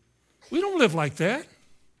 We don't live like that.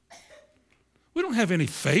 We don't have any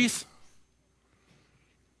faith.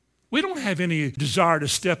 We don't have any desire to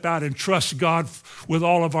step out and trust God with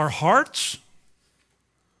all of our hearts.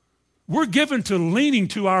 We're given to leaning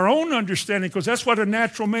to our own understanding because that's what a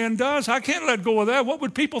natural man does. I can't let go of that. What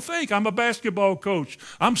would people think? I'm a basketball coach.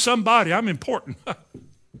 I'm somebody. I'm important.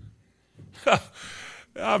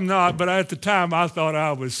 I'm not, but at the time I thought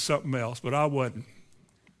I was something else, but I wasn't.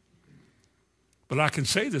 But I can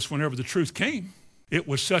say this whenever the truth came. It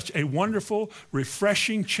was such a wonderful,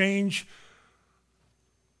 refreshing change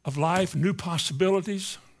of life, new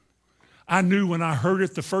possibilities. I knew when I heard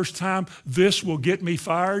it the first time, this will get me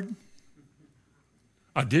fired.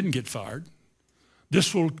 I didn't get fired.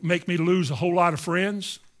 This will make me lose a whole lot of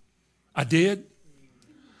friends. I did.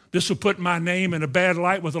 This will put my name in a bad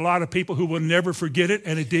light with a lot of people who will never forget it,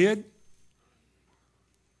 and it did.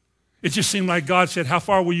 It just seemed like God said, how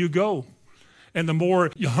far will you go? And the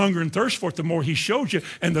more you hunger and thirst for it, the more he shows you,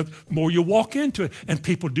 and the more you walk into it. And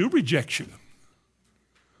people do reject you.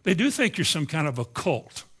 They do think you're some kind of a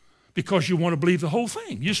cult because you want to believe the whole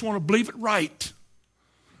thing. You just want to believe it right.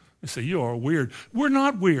 They say, you are weird. We're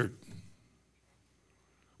not weird.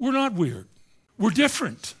 We're not weird. We're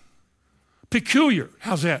different. Peculiar.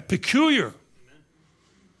 How's that? Peculiar.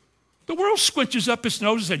 The world squinches up its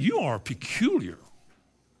nose and says, you are peculiar.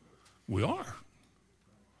 We are.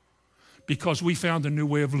 Because we found a new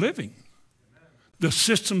way of living. The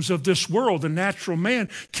systems of this world, the natural man,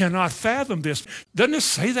 cannot fathom this. Doesn't it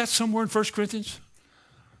say that somewhere in 1 Corinthians?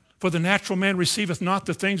 For the natural man receiveth not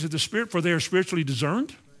the things of the Spirit, for they are spiritually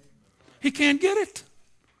discerned. He can't get it.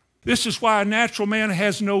 This is why a natural man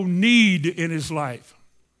has no need in his life.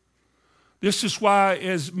 This is why,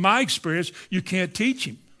 as my experience, you can't teach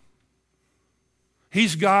him.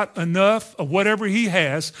 He's got enough of whatever he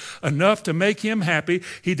has, enough to make him happy.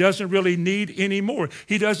 He doesn't really need any more.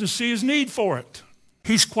 He doesn't see his need for it.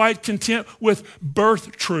 He's quite content with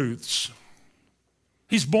birth truths.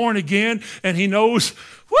 He's born again, and he knows,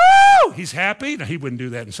 woo, he's happy. Now, he wouldn't do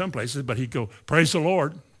that in some places, but he'd go, praise the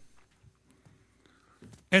Lord.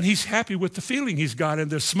 And he's happy with the feeling he's got and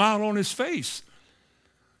the smile on his face.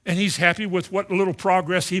 And he's happy with what little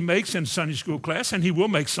progress he makes in Sunday school class, and he will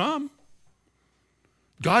make some.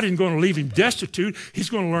 God isn't going to leave him destitute. He's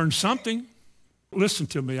going to learn something. Listen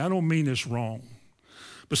to me, I don't mean this wrong.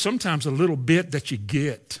 But sometimes a little bit that you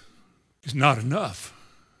get is not enough.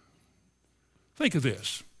 Think of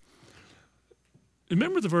this.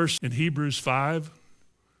 Remember the verse in Hebrews 5?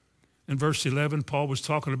 In verse 11, Paul was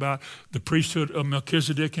talking about the priesthood of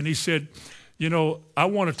Melchizedek, and he said, you know, I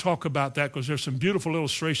want to talk about that because there's some beautiful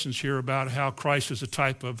illustrations here about how Christ is a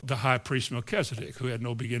type of the high priest Melchizedek, who had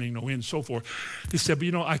no beginning, no end, and so forth. He said, but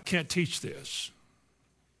you know, I can't teach this,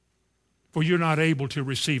 for you're not able to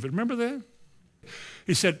receive it. Remember that?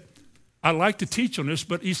 He said, I like to teach on this,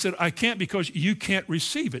 but he said, I can't because you can't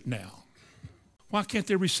receive it now. Why can't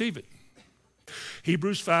they receive it?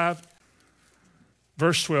 Hebrews 5,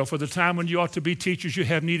 verse 12, for the time when you ought to be teachers, you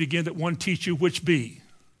have need again that one teach you, which be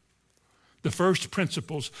the first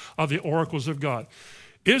principles of the oracles of God.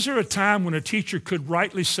 Is there a time when a teacher could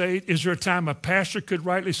rightly say, is there a time a pastor could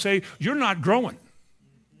rightly say, you're not growing.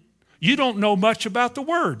 You don't know much about the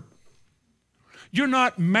word. You're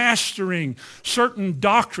not mastering certain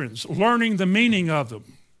doctrines, learning the meaning of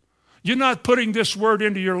them. You're not putting this word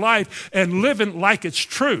into your life and living like it's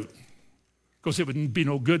true. Because it wouldn't be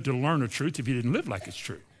no good to learn the truth if you didn't live like it's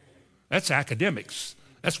true. That's academics.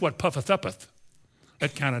 That's what puffeth uppeth,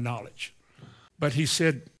 that kind of knowledge. But he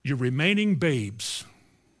said, you're remaining babes.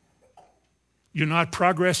 You're not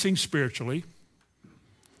progressing spiritually.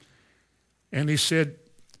 And he said,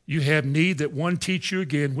 you have need that one teach you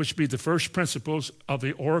again, which be the first principles of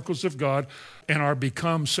the oracles of God, and are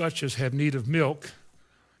become such as have need of milk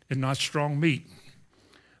and not strong meat.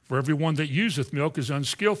 For everyone that useth milk is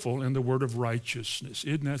unskillful in the word of righteousness.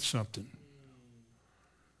 Isn't that something?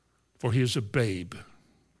 For he is a babe.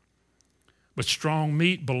 But strong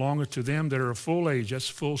meat belongeth to them that are of full age. That's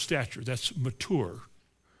full stature. That's mature.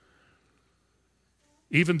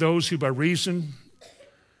 Even those who by reason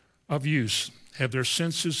of use have their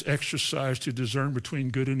senses exercised to discern between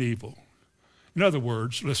good and evil. In other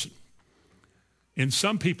words, listen, in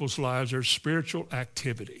some people's lives there's spiritual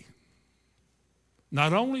activity.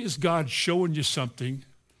 Not only is God showing you something,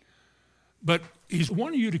 but he's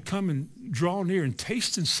wanting you to come and draw near and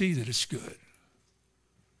taste and see that it's good.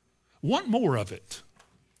 Want more of it.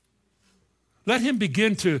 Let him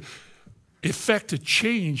begin to effect a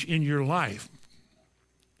change in your life,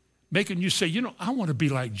 making you say, you know, I want to be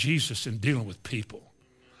like Jesus in dealing with people.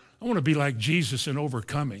 I want to be like Jesus in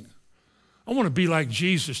overcoming. I want to be like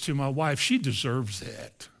Jesus to my wife. She deserves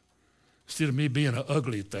that. Instead of me being an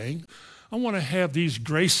ugly thing, I want to have these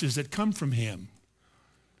graces that come from him.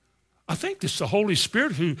 I think it's the Holy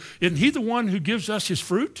Spirit who, isn't he the one who gives us his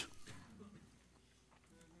fruit?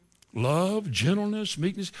 Love, gentleness,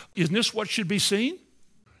 meekness. Isn't this what should be seen?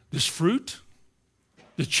 This fruit,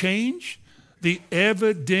 the change, the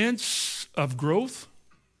evidence of growth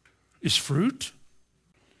is fruit.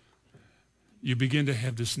 You begin to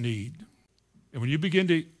have this need. And when you begin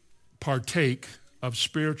to partake of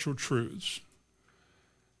spiritual truths,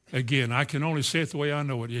 again, I can only say it the way I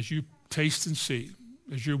know it. As you taste and see,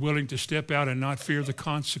 as you're willing to step out and not fear the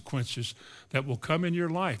consequences that will come in your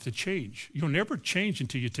life, the change. You'll never change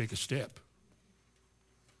until you take a step.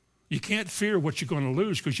 You can't fear what you're going to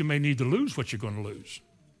lose because you may need to lose what you're going to lose.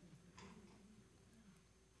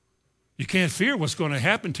 You can't fear what's going to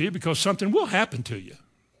happen to you because something will happen to you.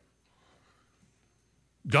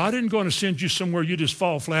 God isn't going to send you somewhere you just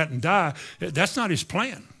fall flat and die. That's not his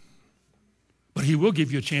plan. But he will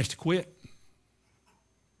give you a chance to quit.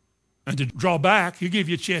 And to draw back, he'll give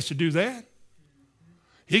you a chance to do that.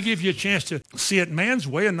 He'll give you a chance to see it man's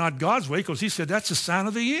way and not God's way, because he said that's a sign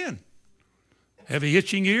of the end. Heavy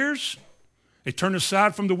itching ears. They turn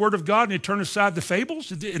aside from the word of God and they turn aside the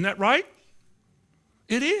fables. Isn't that right?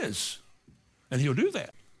 It is. And he'll do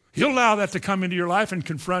that. He'll allow that to come into your life and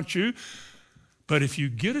confront you. But if you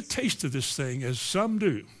get a taste of this thing, as some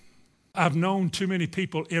do, I've known too many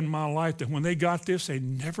people in my life that when they got this, they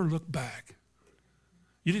never looked back.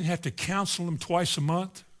 You didn't have to counsel them twice a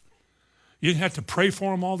month. You didn't have to pray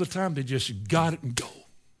for them all the time. They just got it and go.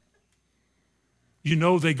 You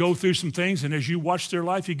know they go through some things, and as you watch their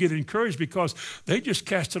life, you get encouraged because they just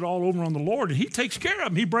cast it all over on the Lord, and he takes care of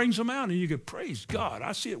them. He brings them out, and you get, praise God,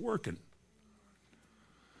 I see it working.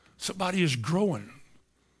 Somebody is growing.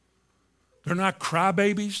 They're not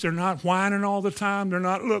crybabies. They're not whining all the time. They're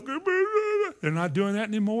not looking. They're not doing that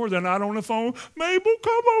anymore. They're not on the phone. Mabel,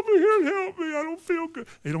 come over here and help me. I don't feel good.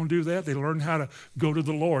 They don't do that. They learn how to go to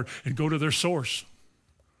the Lord and go to their source.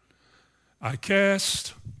 I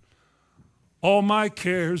cast all my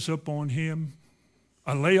cares upon him.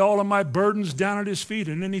 I lay all of my burdens down at his feet,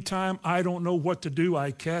 and any time I don't know what to do,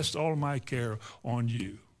 I cast all my care on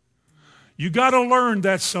you. You got to learn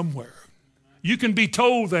that somewhere. You can be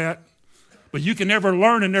told that, but you can never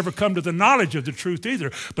learn and never come to the knowledge of the truth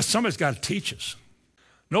either. But somebody's got to teach us.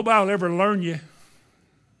 Nobody will ever learn you.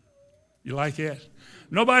 You like that?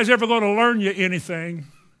 Nobody's ever going to learn you anything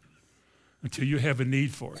until you have a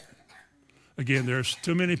need for it. Again, there's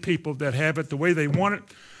too many people that have it the way they want it.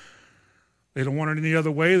 They don't want it any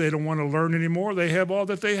other way. They don't want to learn anymore. They have all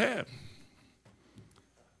that they have.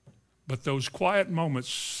 But those quiet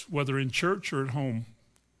moments, whether in church or at home,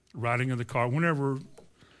 riding in the car, whenever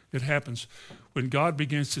it happens, when God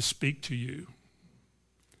begins to speak to you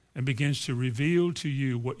and begins to reveal to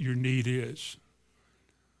you what your need is,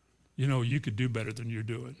 you know, you could do better than you're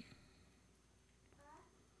doing.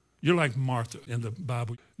 You're like Martha in the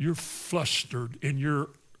Bible. You're flustered in your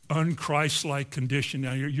un-Christ-like condition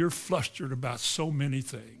now. You're flustered about so many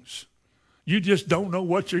things. You just don't know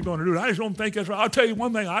what you're going to do. I just don't think that's right. I'll tell you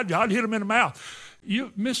one thing, I'd hit him in the mouth.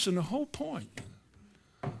 You're missing the whole point.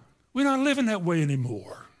 We're not living that way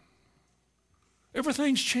anymore.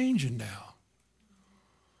 Everything's changing now.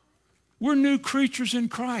 We're new creatures in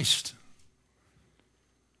Christ.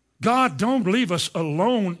 God, don't leave us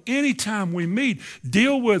alone anytime we meet.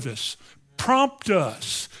 Deal with us. Prompt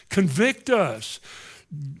us. Convict us.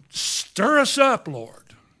 Stir us up, Lord.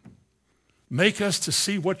 Make us to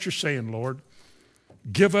see what you're saying, Lord.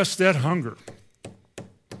 Give us that hunger.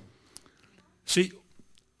 See,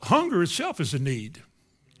 hunger itself is a need.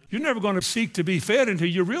 You're never going to seek to be fed until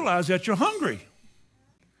you realize that you're hungry.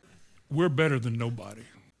 We're better than nobody.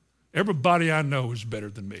 Everybody I know is better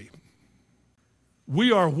than me.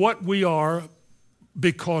 We are what we are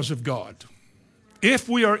because of God. If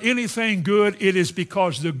we are anything good, it is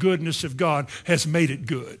because the goodness of God has made it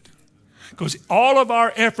good. Because all of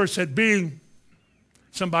our efforts at being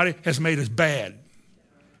somebody has made us bad.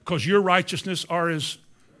 Because your righteousness are as,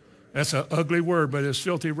 that's an ugly word, but as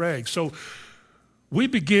filthy rags. So we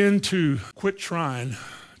begin to quit trying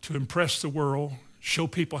to impress the world, show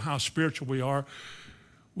people how spiritual we are.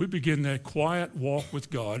 We begin that quiet walk with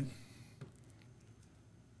God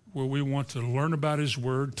where we want to learn about his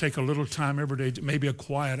word, take a little time every day, maybe a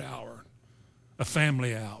quiet hour, a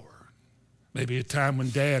family hour, maybe a time when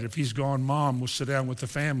dad, if he's gone, mom will sit down with the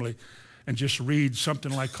family and just read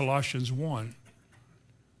something like Colossians 1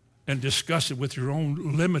 and discuss it with your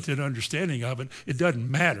own limited understanding of it. It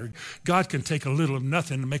doesn't matter. God can take a little of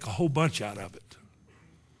nothing and make a whole bunch out of it.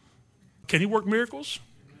 Can he work miracles?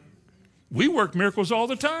 We work miracles all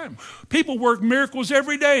the time. People work miracles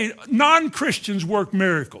every day. Non-Christians work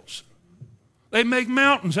miracles. They make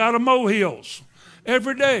mountains out of molehills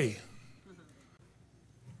every day.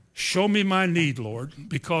 Show me my need, Lord,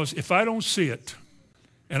 because if I don't see it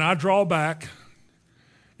and I draw back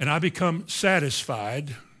and I become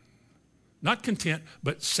satisfied, not content,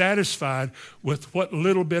 but satisfied with what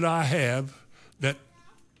little bit I have that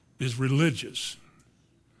is religious,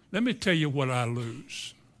 let me tell you what I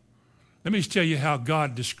lose. Let me tell you how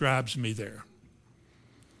God describes me there.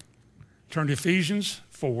 Turn to Ephesians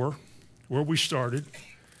 4, where we started,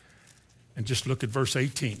 and just look at verse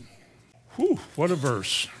 18. Whew, what a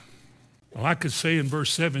verse. Well, I could say in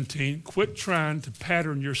verse 17, quit trying to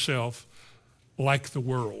pattern yourself like the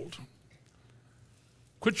world.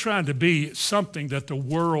 Quit trying to be something that the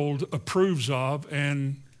world approves of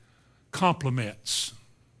and compliments.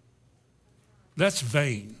 That's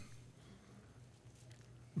vain.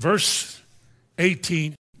 Verse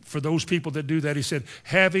 18, for those people that do that, he said,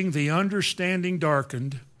 having the understanding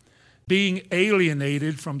darkened, being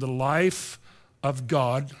alienated from the life of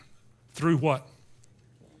God through what?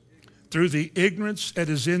 Through the ignorance that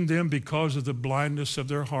is in them because of the blindness of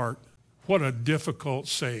their heart. What a difficult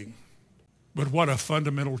saying, but what a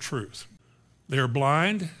fundamental truth. They're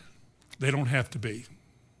blind. They don't have to be.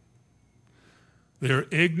 They're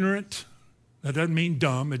ignorant. That doesn't mean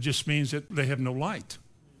dumb. It just means that they have no light.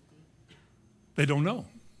 They don't know.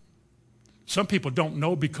 Some people don't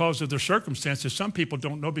know because of their circumstances. Some people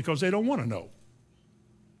don't know because they don't want to know.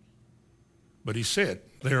 But he said,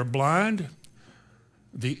 they are blind.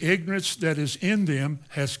 The ignorance that is in them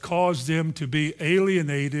has caused them to be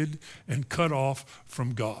alienated and cut off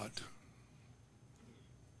from God.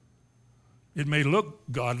 It may look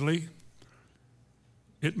godly.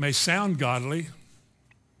 It may sound godly.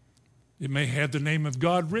 It may have the name of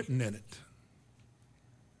God written in it.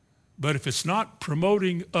 But if it's not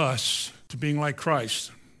promoting us to being like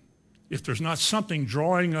Christ, if there's not something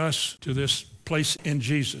drawing us to this place in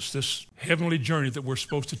Jesus, this heavenly journey that we're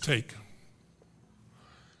supposed to take,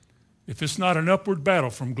 if it's not an upward battle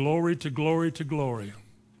from glory to glory to glory,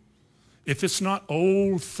 if it's not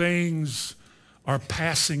old things are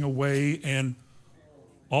passing away and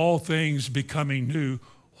all things becoming new,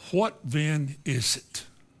 what then is it?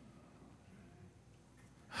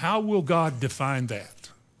 How will God define that?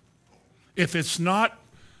 If it's not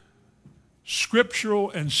scriptural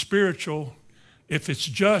and spiritual, if it's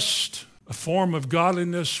just a form of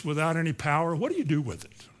godliness without any power, what do you do with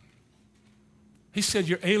it? He said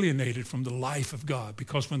you're alienated from the life of God,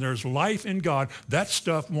 because when there's life in God, that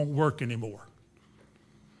stuff won't work anymore.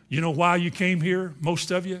 You know why you came here,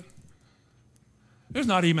 most of you? There's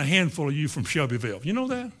not even a handful of you from Shelbyville. You know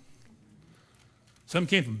that? Some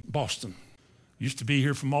came from Boston. Used to be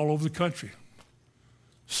here from all over the country.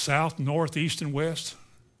 South, north, east, and west.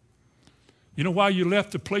 You know why you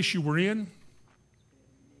left the place you were in?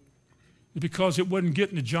 Because it wasn't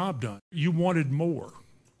getting the job done. You wanted more.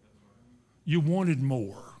 You wanted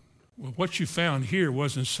more. Well, what you found here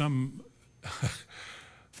wasn't some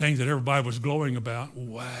thing that everybody was glowing about.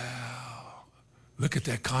 Wow, look at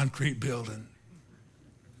that concrete building.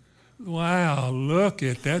 Wow, look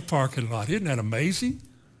at that parking lot. Isn't that amazing?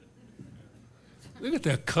 Look at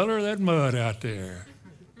that color of that mud out there.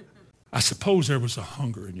 I suppose there was a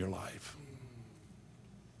hunger in your life.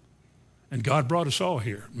 And God brought us all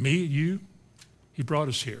here. Me, you, he brought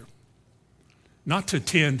us here. Not to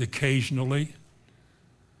attend occasionally,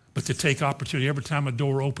 but to take opportunity every time a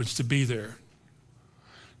door opens to be there.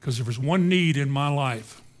 Because there was one need in my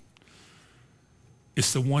life.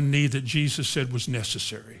 It's the one need that Jesus said was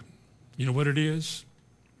necessary. You know what it is?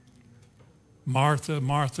 Martha,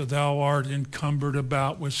 Martha, thou art encumbered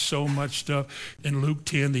about with so much stuff. In Luke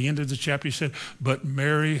 10, the end of the chapter, he said, but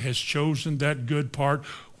Mary has chosen that good part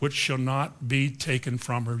which shall not be taken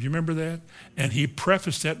from her. You remember that? And he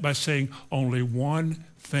prefaced that by saying, only one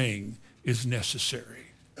thing is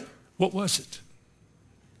necessary. What was it?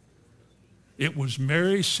 It was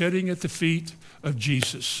Mary sitting at the feet of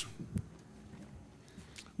Jesus,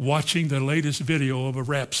 watching the latest video of a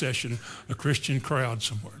rap session, a Christian crowd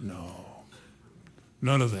somewhere. No.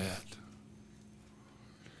 None of that.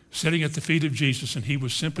 Sitting at the feet of Jesus, and he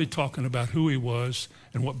was simply talking about who he was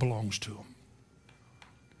and what belongs to him.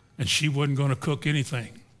 And she wasn't going to cook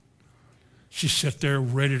anything. She sat there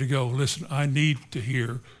ready to go. Listen, I need to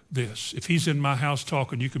hear this. If he's in my house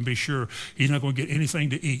talking, you can be sure he's not going to get anything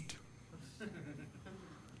to eat.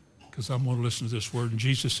 Because I'm going to listen to this word. And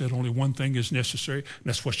Jesus said only one thing is necessary, and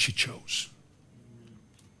that's what she chose.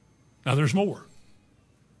 Now there's more.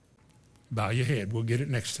 Bow your head. We'll get it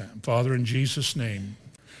next time. Father, in Jesus' name,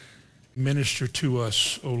 minister to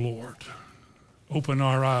us, O Lord. Open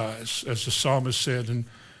our eyes, as the psalmist said, and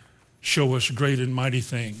show us great and mighty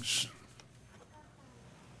things.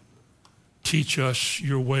 Teach us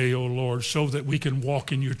your way, O Lord, so that we can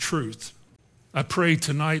walk in your truth. I pray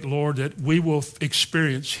tonight, Lord, that we will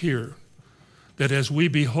experience here that as we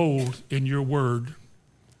behold in your word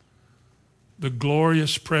the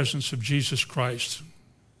glorious presence of Jesus Christ,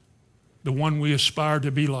 the one we aspire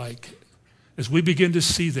to be like, as we begin to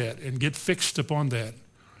see that and get fixed upon that,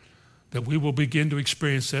 that we will begin to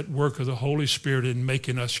experience that work of the Holy Spirit in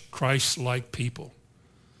making us Christ-like people,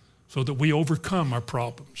 so that we overcome our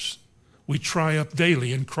problems. We triumph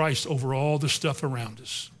daily in Christ over all the stuff around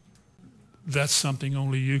us. That's something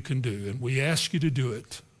only you can do, and we ask you to do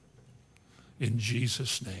it in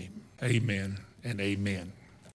Jesus' name. Amen and amen.